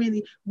so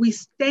many. We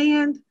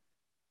stand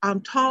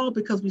tall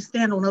because we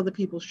stand on other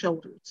people's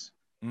shoulders.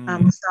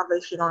 The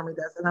Salvation Army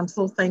does, and I'm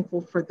so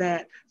thankful for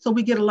that. So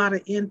we get a lot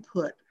of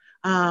input.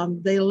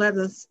 They let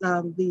us,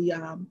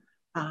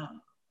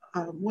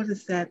 what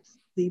is that?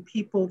 The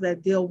people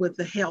that deal with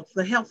the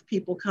health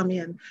people come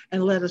in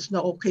and let us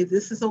know, okay,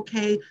 this is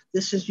okay,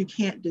 this is you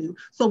can't do.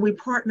 So we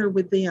partner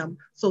with them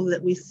so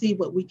that we see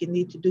what we can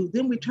need to do.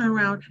 Then we turn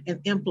around and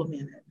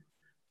implement it,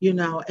 you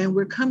know, and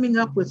we're coming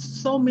up with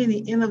so many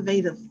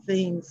innovative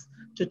things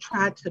to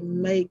try to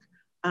make,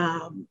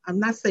 I'm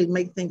not saying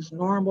make things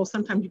normal.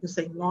 Sometimes you can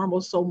say normal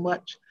so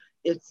much,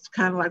 it's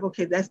kind of like,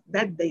 okay,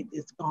 that date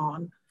is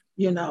gone.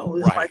 You know,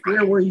 it's like,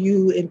 where were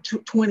you in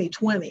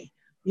 2020?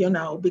 You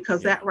know,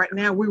 because that right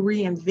now we're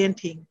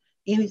reinventing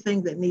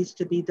anything that needs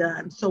to be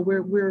done. So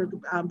we're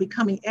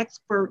becoming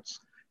experts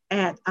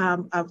at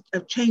of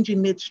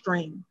changing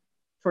midstream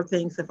for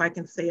things, if I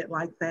can say it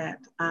like that.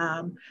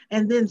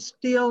 And then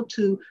still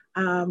to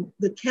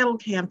the kettle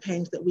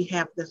campaigns that we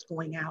have that's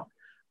going out.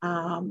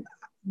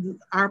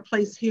 Our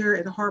place here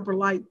at Harbor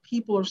Light,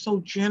 people are so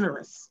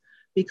generous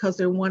because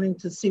they're wanting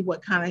to see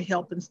what kind of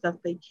help and stuff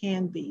they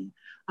can be.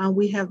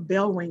 We have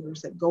bell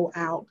ringers that go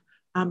out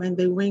and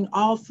they ring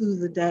all through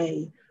the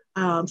day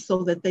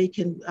so that they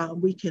can,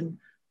 we can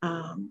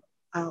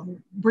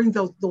bring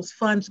those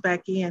funds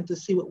back in to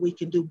see what we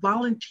can do.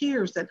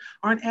 Volunteers that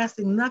aren't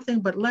asking nothing,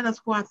 but let us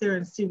go out there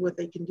and see what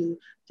they can do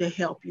to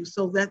help you.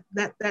 So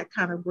that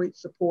kind of great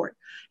support.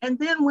 And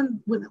then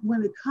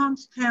when it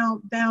comes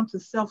down to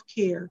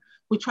self-care,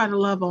 we try to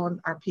love on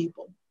our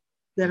people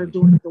that are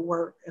doing the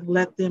work and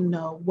let them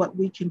know what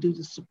we can do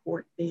to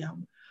support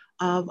them.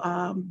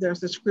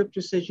 There's a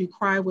scripture says you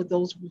cry with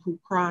those who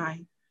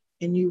cry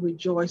and you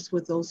rejoice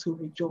with those who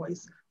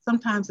rejoice.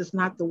 Sometimes it's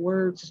not the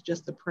words, it's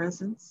just the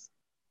presence,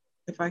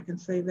 if I can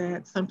say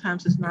that.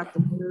 Sometimes it's not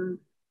the word,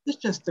 it's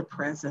just the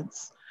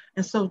presence.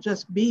 And so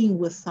just being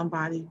with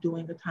somebody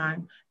during the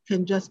time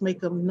can just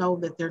make them know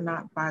that they're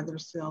not by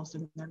themselves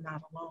and they're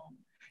not alone.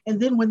 And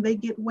then when they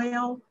get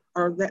well,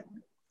 or that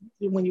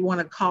when you want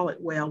to call it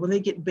well, when they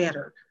get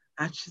better,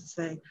 I should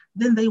say,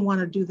 then they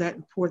want to do that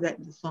and pour that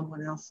into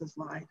someone else's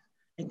life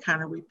and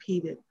kind of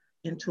repeat it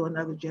into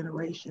another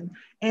generation.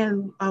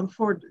 And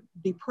for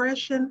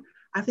depression,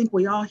 I think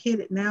we all hit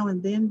it now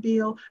and then,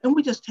 Bill, and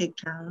we just take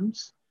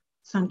turns.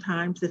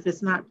 Sometimes if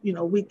it's not, you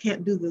know, we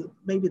can't do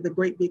maybe the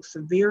great big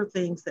severe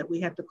things that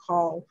we have to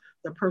call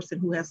the person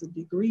who has a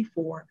degree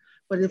for.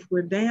 But if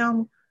we're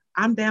down,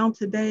 I'm down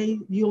today,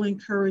 you'll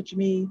encourage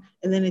me.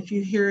 And then if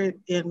you hear it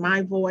in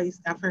my voice,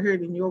 if I hear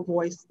it in your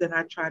voice, then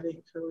I try to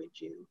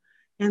encourage you.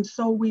 And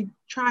so we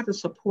try to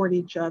support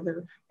each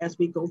other as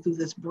we go through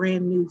this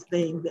brand new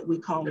thing that we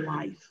call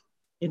life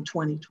in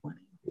 2020.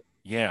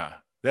 Yeah,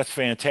 that's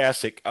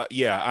fantastic.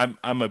 I'm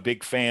a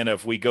big fan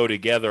of we go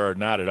together or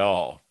not at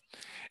all.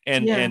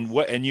 And Yes.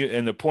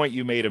 and the point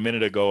you made a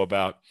minute ago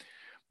about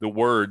the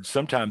words,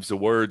 oftentimes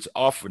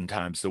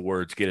the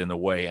words get in the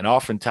way. And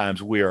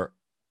oftentimes we are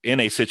in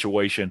a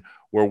situation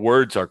where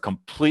words are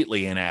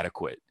completely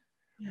inadequate.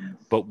 Yes.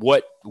 But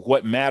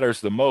what matters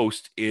the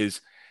most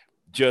is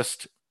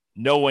just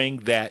knowing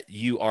that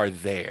you are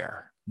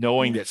there,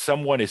 knowing that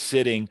someone is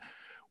sitting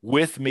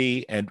with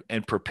me and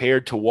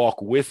prepared to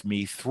walk with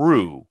me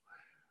through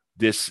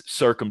this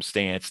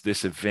circumstance,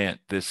 this event,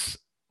 this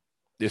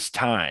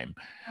time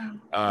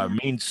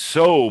means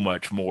so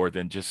much more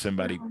than just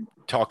somebody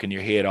talking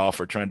your head off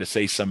or trying to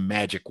say some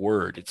magic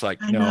word. It's like,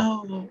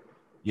 I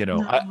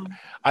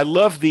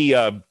love the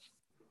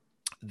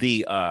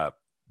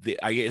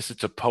I guess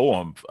it's a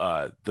poem,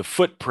 the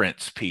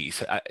Footprints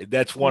piece.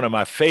 That's one of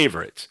my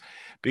favorites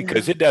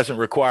because it doesn't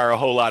require a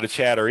whole lot of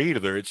chatter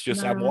either. It's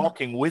just, I'm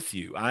walking with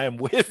you. I am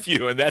with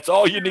you. And that's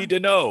all you need to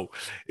know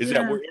is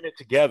that we're in it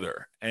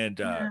together.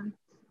 And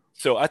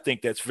so I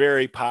think that's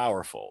very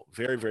powerful,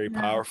 very, very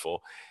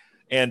powerful.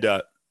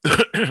 And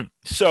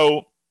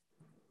so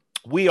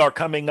we are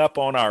coming up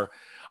on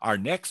our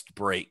next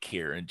break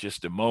here in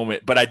just a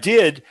moment. But I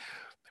did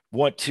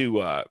want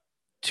to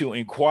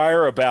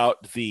inquire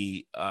about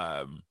the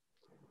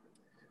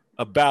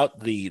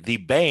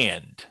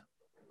band,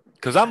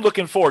 because I'm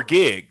looking for a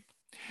gig.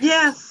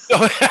 Yes.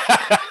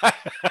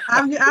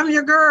 I'm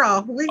your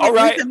girl. We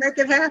can make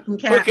it happen,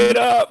 Hook Captain. it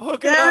up.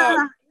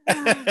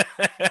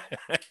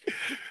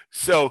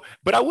 So,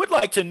 but I would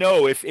like to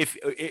know if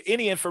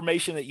any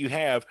information that you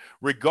have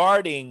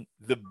regarding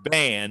the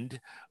band,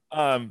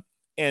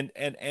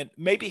 and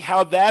maybe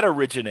how that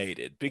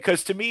originated,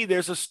 because to me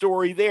there's a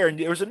story there, and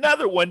there's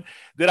another one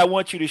that I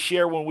want you to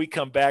share when we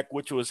come back,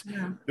 which was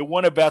the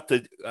one about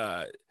the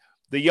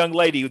young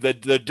lady, the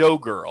dough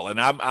girl, and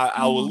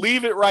I will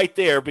leave it right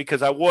there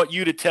because I want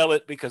you to tell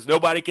it because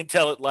nobody can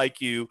tell it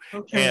like you,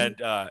 and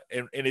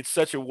it's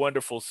such a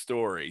wonderful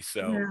story.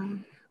 So,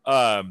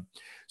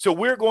 So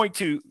we're going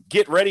to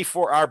get ready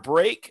for our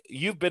break.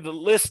 You've been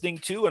listening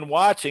to and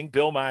watching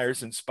Bill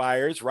Myers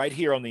Inspires right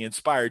here on the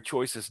Inspired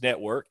Choices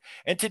Network.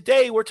 And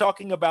today we're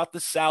talking about the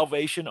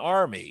Salvation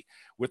Army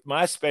with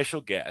my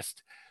special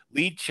guest,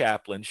 Lead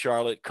Chaplain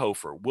Charlotte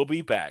Cofer. We'll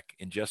be back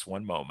in just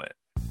one moment.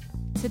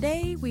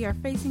 Today, we are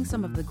facing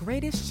some of the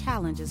greatest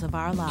challenges of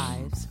our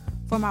lives,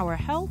 from our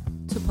health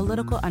to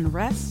political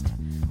unrest,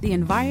 the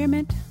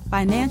environment,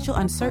 financial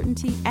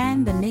uncertainty,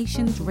 and the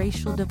nation's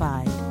racial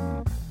divide.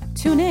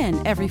 Tune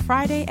in every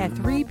Friday at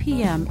 3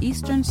 p.m.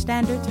 Eastern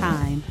Standard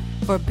Time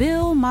for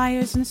Bill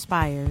Myers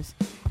Inspires,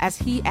 as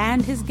he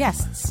and his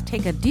guests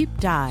take a deep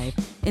dive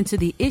into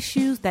the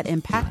issues that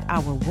impact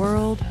our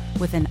world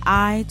with an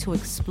eye to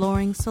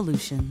exploring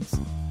solutions.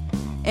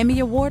 Emmy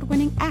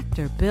Award-winning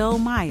actor Bill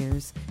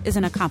Myers is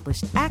an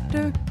accomplished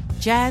actor,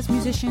 jazz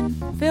musician,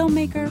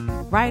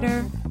 filmmaker,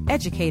 writer,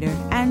 educator,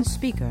 and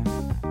speaker.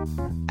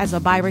 As a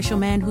biracial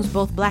man who's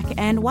both black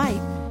and white,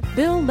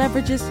 Bill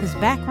leverages his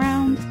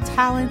background,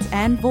 talent,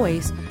 and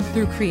voice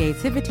through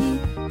creativity,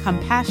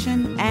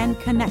 compassion, and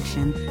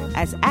connection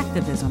as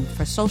activism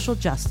for social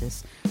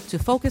justice to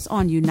focus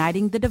on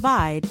uniting the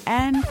divide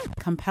and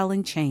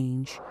compelling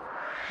change.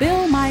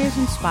 Bill Myers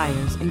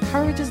Inspires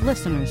encourages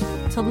listeners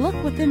to look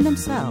within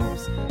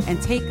themselves and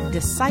take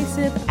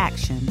decisive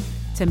action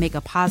to make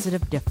a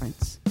positive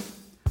difference.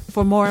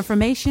 For more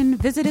information,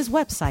 visit his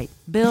website,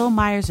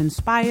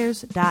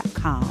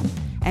 BillMyersInspires.com,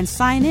 and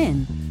sign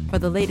in for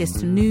the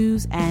latest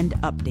news and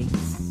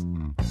updates.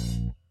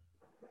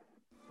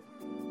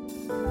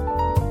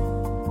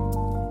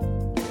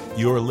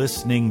 You're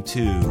listening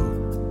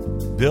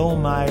to Bill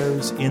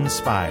Myers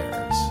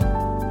Inspires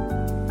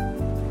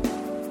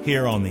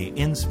here on the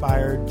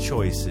Inspired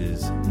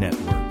Choices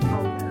Network.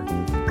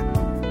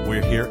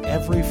 We're here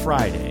every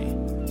Friday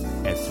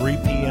at 3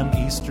 p.m.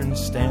 Eastern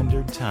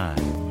Standard Time.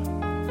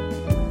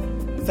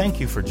 Thank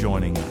you for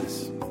joining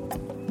us.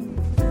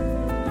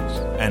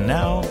 And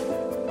now,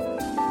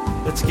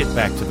 let's get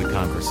back to the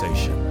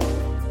conversation.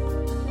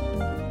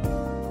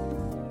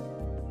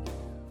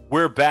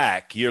 We're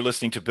back. You're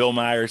listening to Bill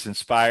Myers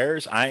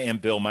Inspires. I am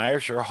Bill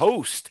Myers, your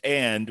host,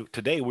 and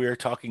today we are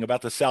talking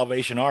about the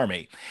Salvation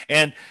Army.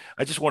 And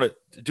I just want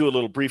to do a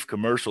little brief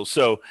commercial.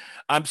 So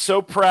I'm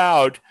so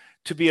proud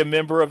to be a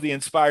member of the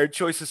Inspired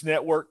Choices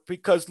Network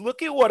because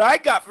look at what I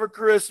got for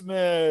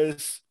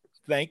Christmas.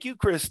 Thank you,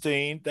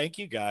 Christine. Thank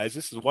you, guys.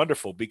 This is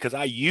wonderful because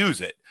I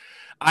use it.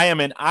 I am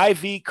an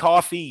IV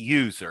coffee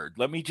user.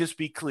 Let me just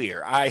be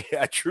clear. I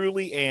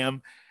truly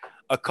am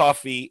a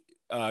coffee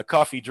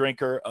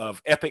drinker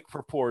of epic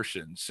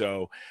proportions.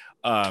 So,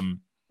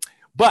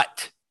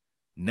 but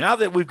now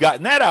that we've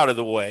gotten that out of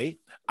the way,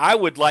 I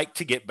would like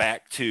to get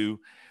back to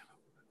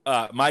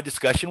my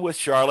discussion with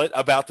Charlotte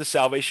about the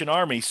Salvation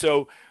Army.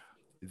 So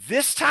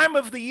this time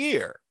of the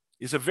year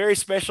is a very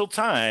special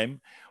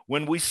time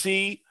when we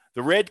see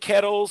the red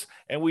kettles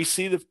and we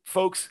see the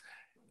folks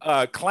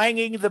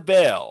clanging the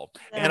bell.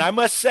 Yeah. And I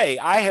must say,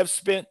 I have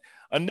spent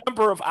a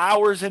number of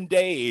hours and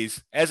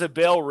days as a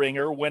bell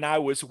ringer when I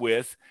was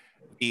with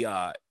the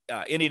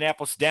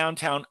Indianapolis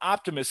Downtown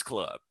Optimist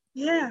Club.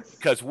 Yes.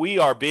 Because we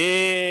are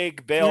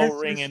big bell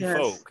ringing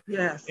folk.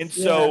 Yes. And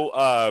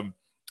so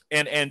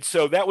and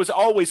so that was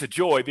always a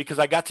joy because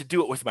I got to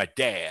do it with my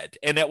dad.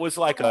 And that was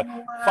like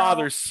a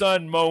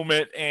father-son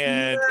moment.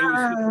 And it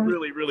was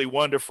really, really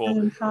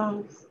wonderful.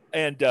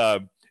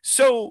 And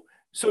so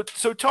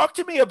talk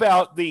to me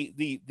about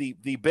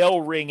the bell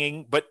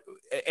ringing, but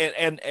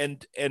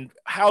and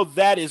how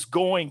that is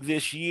going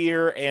this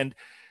year. And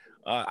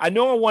I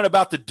know I want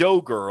about the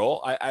Dough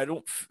Girl. I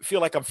don't feel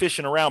like I'm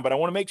fishing around, but I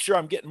want to make sure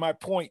I'm getting my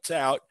points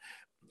out.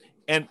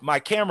 And my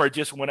camera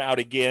just went out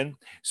again.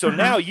 So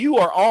now you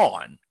are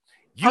on.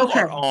 You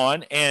are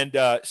on. And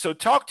so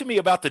talk to me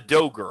about the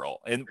Dough Girl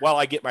and while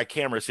I get my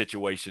camera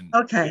situation.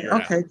 Okay.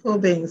 Cool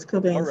beans.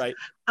 All right.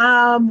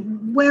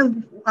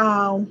 When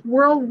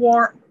World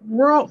War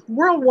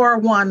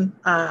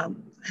I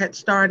had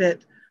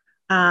started,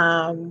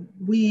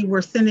 we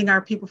were sending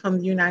our people from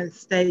the United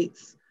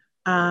States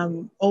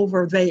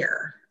over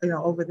there.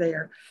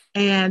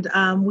 And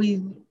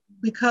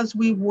because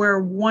we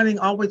were wanting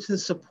always to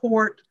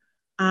support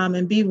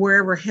and be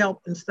wherever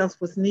help and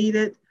stuff was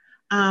needed,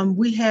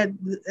 we had,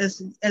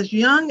 as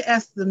young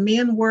as the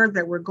men were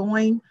that were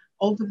going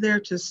over there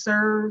to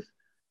serve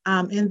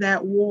in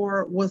that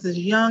war, was as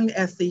young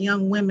as the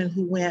young women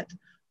who went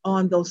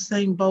on those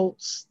same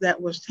boats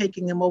that was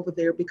taking them over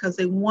there because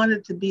they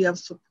wanted to be of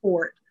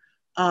support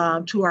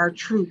to our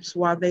troops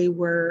while they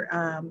were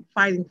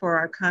fighting for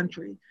our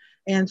country.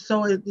 And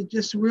so it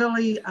just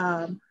really,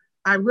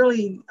 I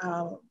really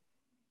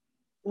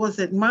was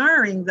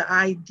admiring the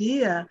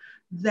idea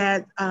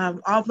that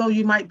although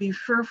you might be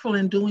fearful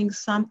in doing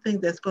something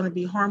that's going to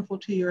be harmful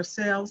to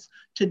yourselves,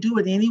 to do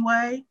it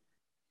anyway,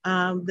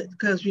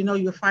 because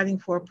you're fighting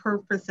for a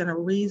purpose and a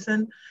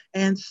reason.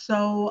 And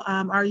so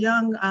our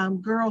young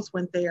girls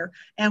went there.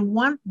 And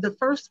the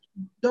first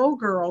Dough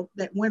Girl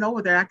that went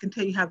over there, I can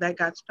tell you how that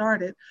got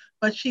started,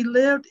 but she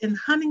lived in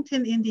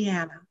Huntington,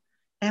 Indiana.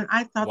 And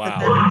I thought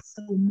that was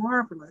so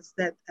marvelous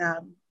that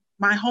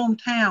my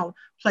hometown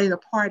played a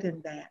part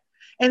in that.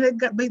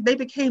 And they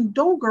became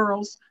dough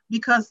girls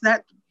because they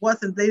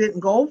didn't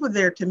go over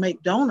there to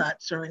make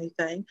donuts or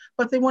anything,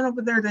 but they went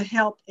over there to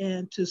help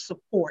and to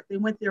support. They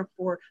went there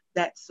for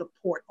that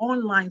support,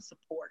 online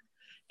support.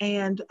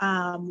 And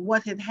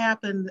what had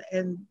happened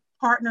and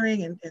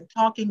partnering and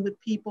talking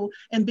with people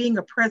and being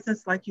a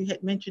presence, like you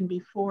had mentioned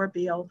before,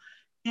 Bill,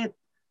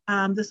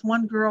 this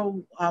one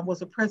girl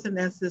was a present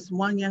as this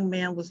one young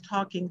man was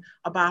talking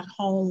about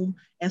home.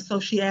 And so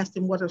she asked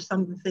him what are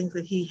some of the things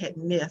that he had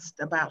missed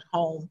about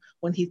home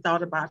when he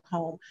thought about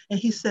home. And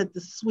he said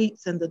the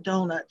sweets and the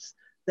donuts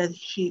that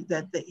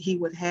he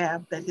would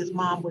have, that his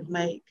mom would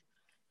make.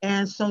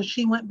 And so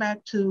she went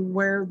back to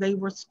where they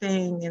were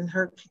staying in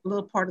her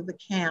little part of the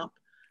camp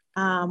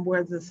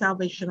where the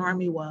Salvation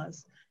Army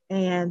was.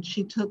 And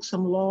she took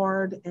some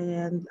lard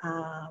and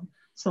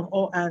some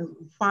oil and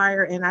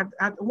fire, and I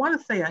want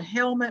to say a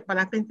helmet, but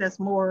I think that's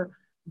more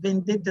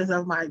vindictive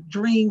of my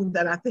dream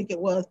that I think it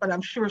was, but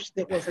I'm sure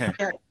it was a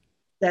pet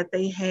that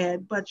they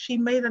had. But she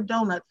made a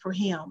donut for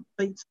him,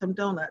 baked some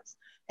donuts,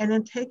 and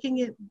then taking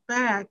it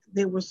back,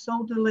 they were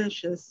so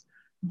delicious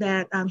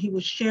that he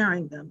was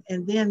sharing them.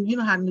 And then you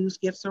know how news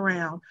gets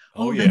around.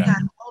 They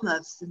got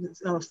donuts.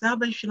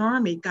 Salvation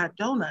Army got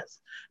donuts.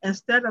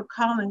 Instead of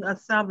calling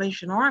us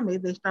Salvation Army,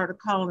 they started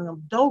calling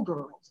them dough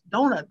girls,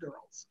 donut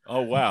girls.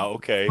 Oh, wow.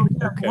 Okay.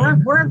 Okay.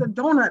 We're the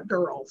donut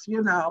girls,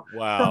 you know.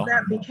 Wow. So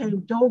that became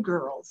dough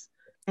girls.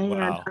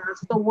 And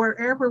so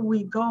wherever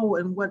we go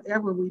and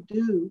whatever we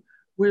do,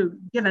 we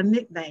get a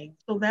nickname.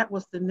 So that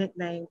was the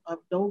nickname of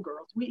dough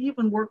girls. We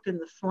even worked in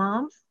the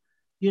slums.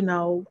 You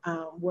know,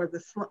 where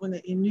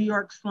in New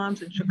York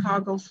slums and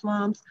Chicago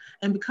slums.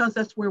 And because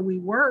that's where we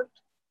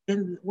worked,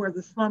 where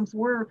the slums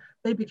were,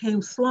 they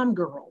became slum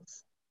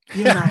girls,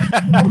 you know.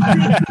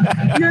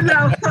 You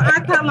know, so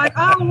I thought like,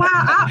 oh,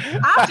 wow,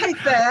 I'll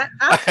take that.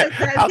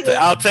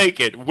 I'll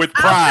take it with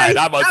pride.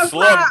 I'm a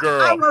slum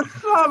girl. I'm a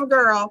slum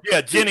girl.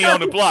 Yeah, Jenny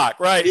on the block,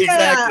 right? Yeah.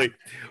 Exactly.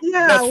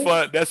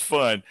 Yeah, that's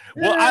fun.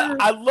 Well, yeah.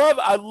 I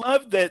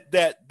love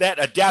that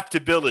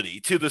adaptability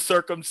to the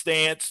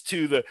circumstance,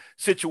 to the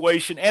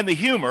situation, and the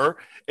humor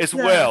as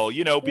well.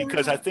 You know,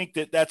 because I think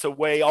that's a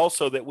way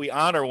also that we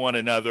honor one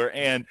another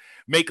and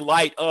make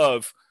light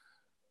of.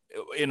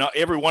 You know,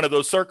 every one of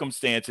those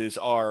circumstances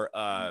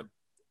are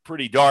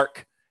pretty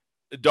dark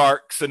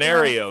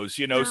scenarios.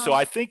 You know, so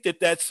I think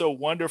that's so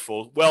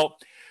wonderful. Well,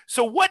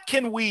 so what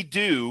can we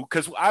do?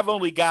 Because I've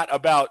only got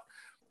about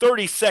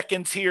 30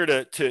 seconds here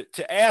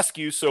to ask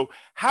you. So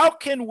how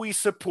can we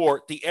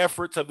support the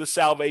efforts of the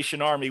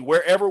Salvation Army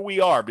wherever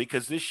we are?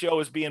 Because this show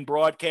is being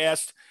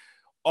broadcast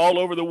all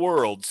over the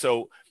world.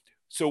 So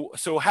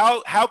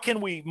how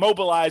can we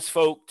mobilize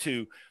folk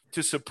to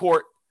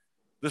support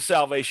the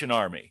Salvation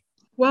Army?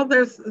 Well,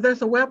 there's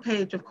a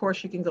webpage, of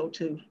course, you can go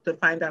to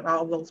find out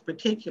all those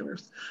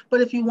particulars.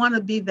 But if you want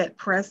to be that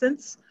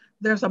presence,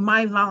 there's a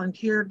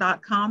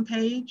myvolunteer.com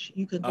page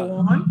you can go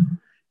on.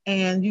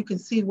 And you can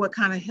see what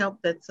kind of help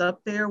that's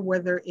up there,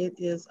 whether it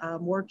is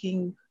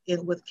working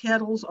with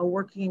kettles or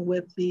working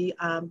with the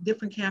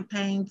different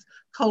campaigns,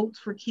 coats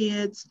for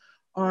kids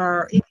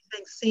or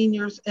anything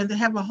seniors. And they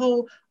have a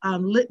whole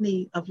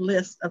litany of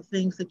lists of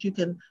things that you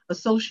can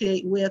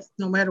associate with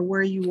no matter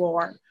where you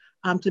are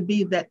to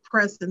be that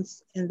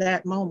presence in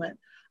that moment.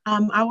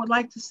 I would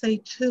like to say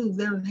too,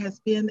 there has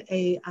been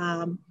a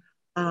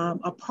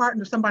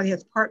partner, somebody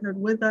has partnered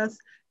with us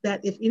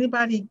that if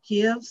anybody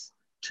gives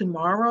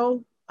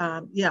tomorrow,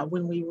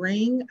 when we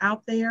ring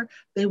out there,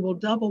 they will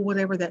double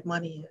whatever that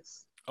money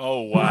is.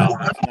 Oh, wow.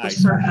 That's nice.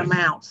 A certain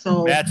amount.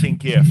 So matching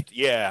gift.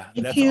 Yeah.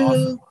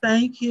 Awesome.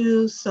 Thank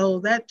you. So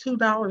that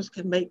 $2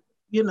 can make,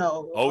 you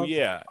know,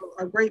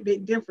 a great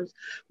big difference,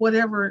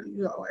 whatever,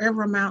 you know,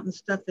 every amount and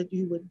stuff that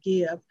you would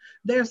give.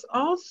 There's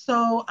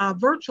also a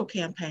virtual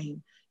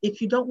campaign.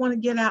 If you don't want to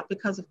get out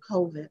because of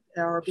COVID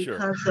or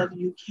because of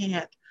you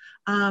can't,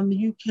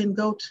 you can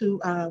go to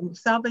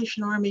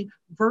Salvation Army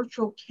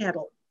Virtual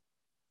Kettle.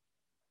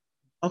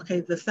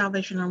 Okay, the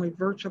Salvation Army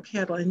Virtual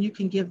Kettle, and you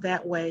can give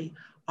that way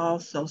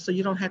also, so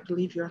you don't have to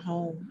leave your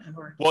home.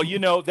 Well, you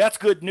know, that's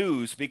good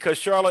news because,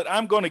 Charlotte,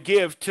 I'm going to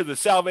give to the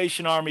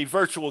Salvation Army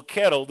Virtual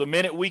Kettle the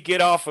minute we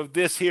get off of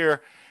this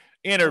here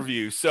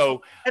interview.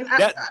 So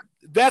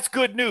that's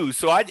good news.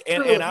 So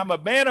and I'm a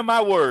man of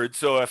my word.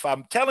 So if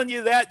I'm telling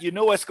you that, you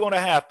know what's going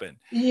to happen.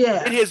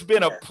 Yeah. It has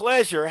been a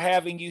pleasure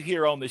having you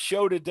here on the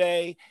show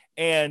today,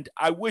 and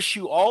I wish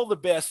you all the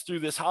best through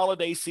this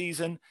holiday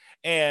season,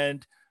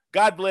 and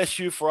God bless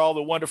you for all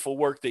the wonderful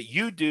work that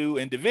you do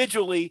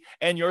individually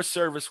and your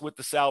service with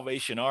the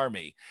Salvation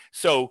Army.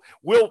 So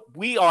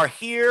we are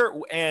here,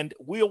 and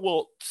we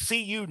will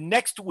see you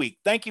next week.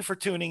 Thank you for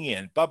tuning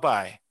in.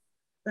 Bye-bye.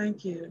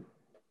 Thank you.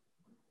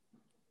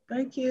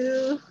 Thank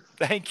you.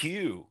 Thank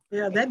you.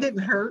 Yeah, that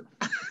didn't hurt.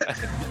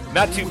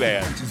 Not too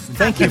bad.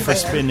 Thank you for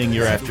spending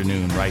your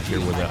afternoon right here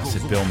with us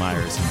at Bill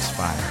Myers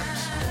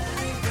Inspires.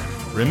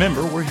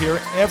 Remember, we're here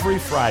every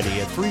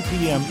Friday at 3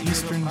 p.m.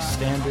 Eastern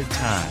Standard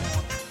Time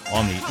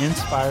on the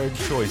Inspired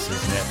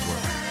Choices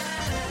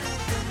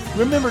Network.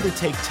 Remember to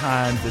take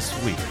time this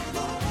week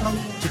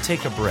to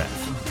take a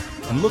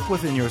breath and look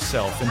within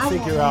yourself and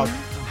figure out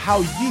how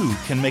you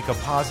can make a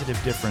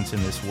positive difference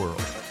in this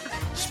world.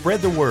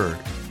 Spread the word,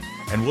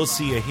 and we'll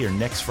see you here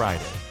next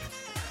Friday.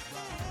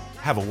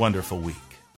 Have a wonderful week.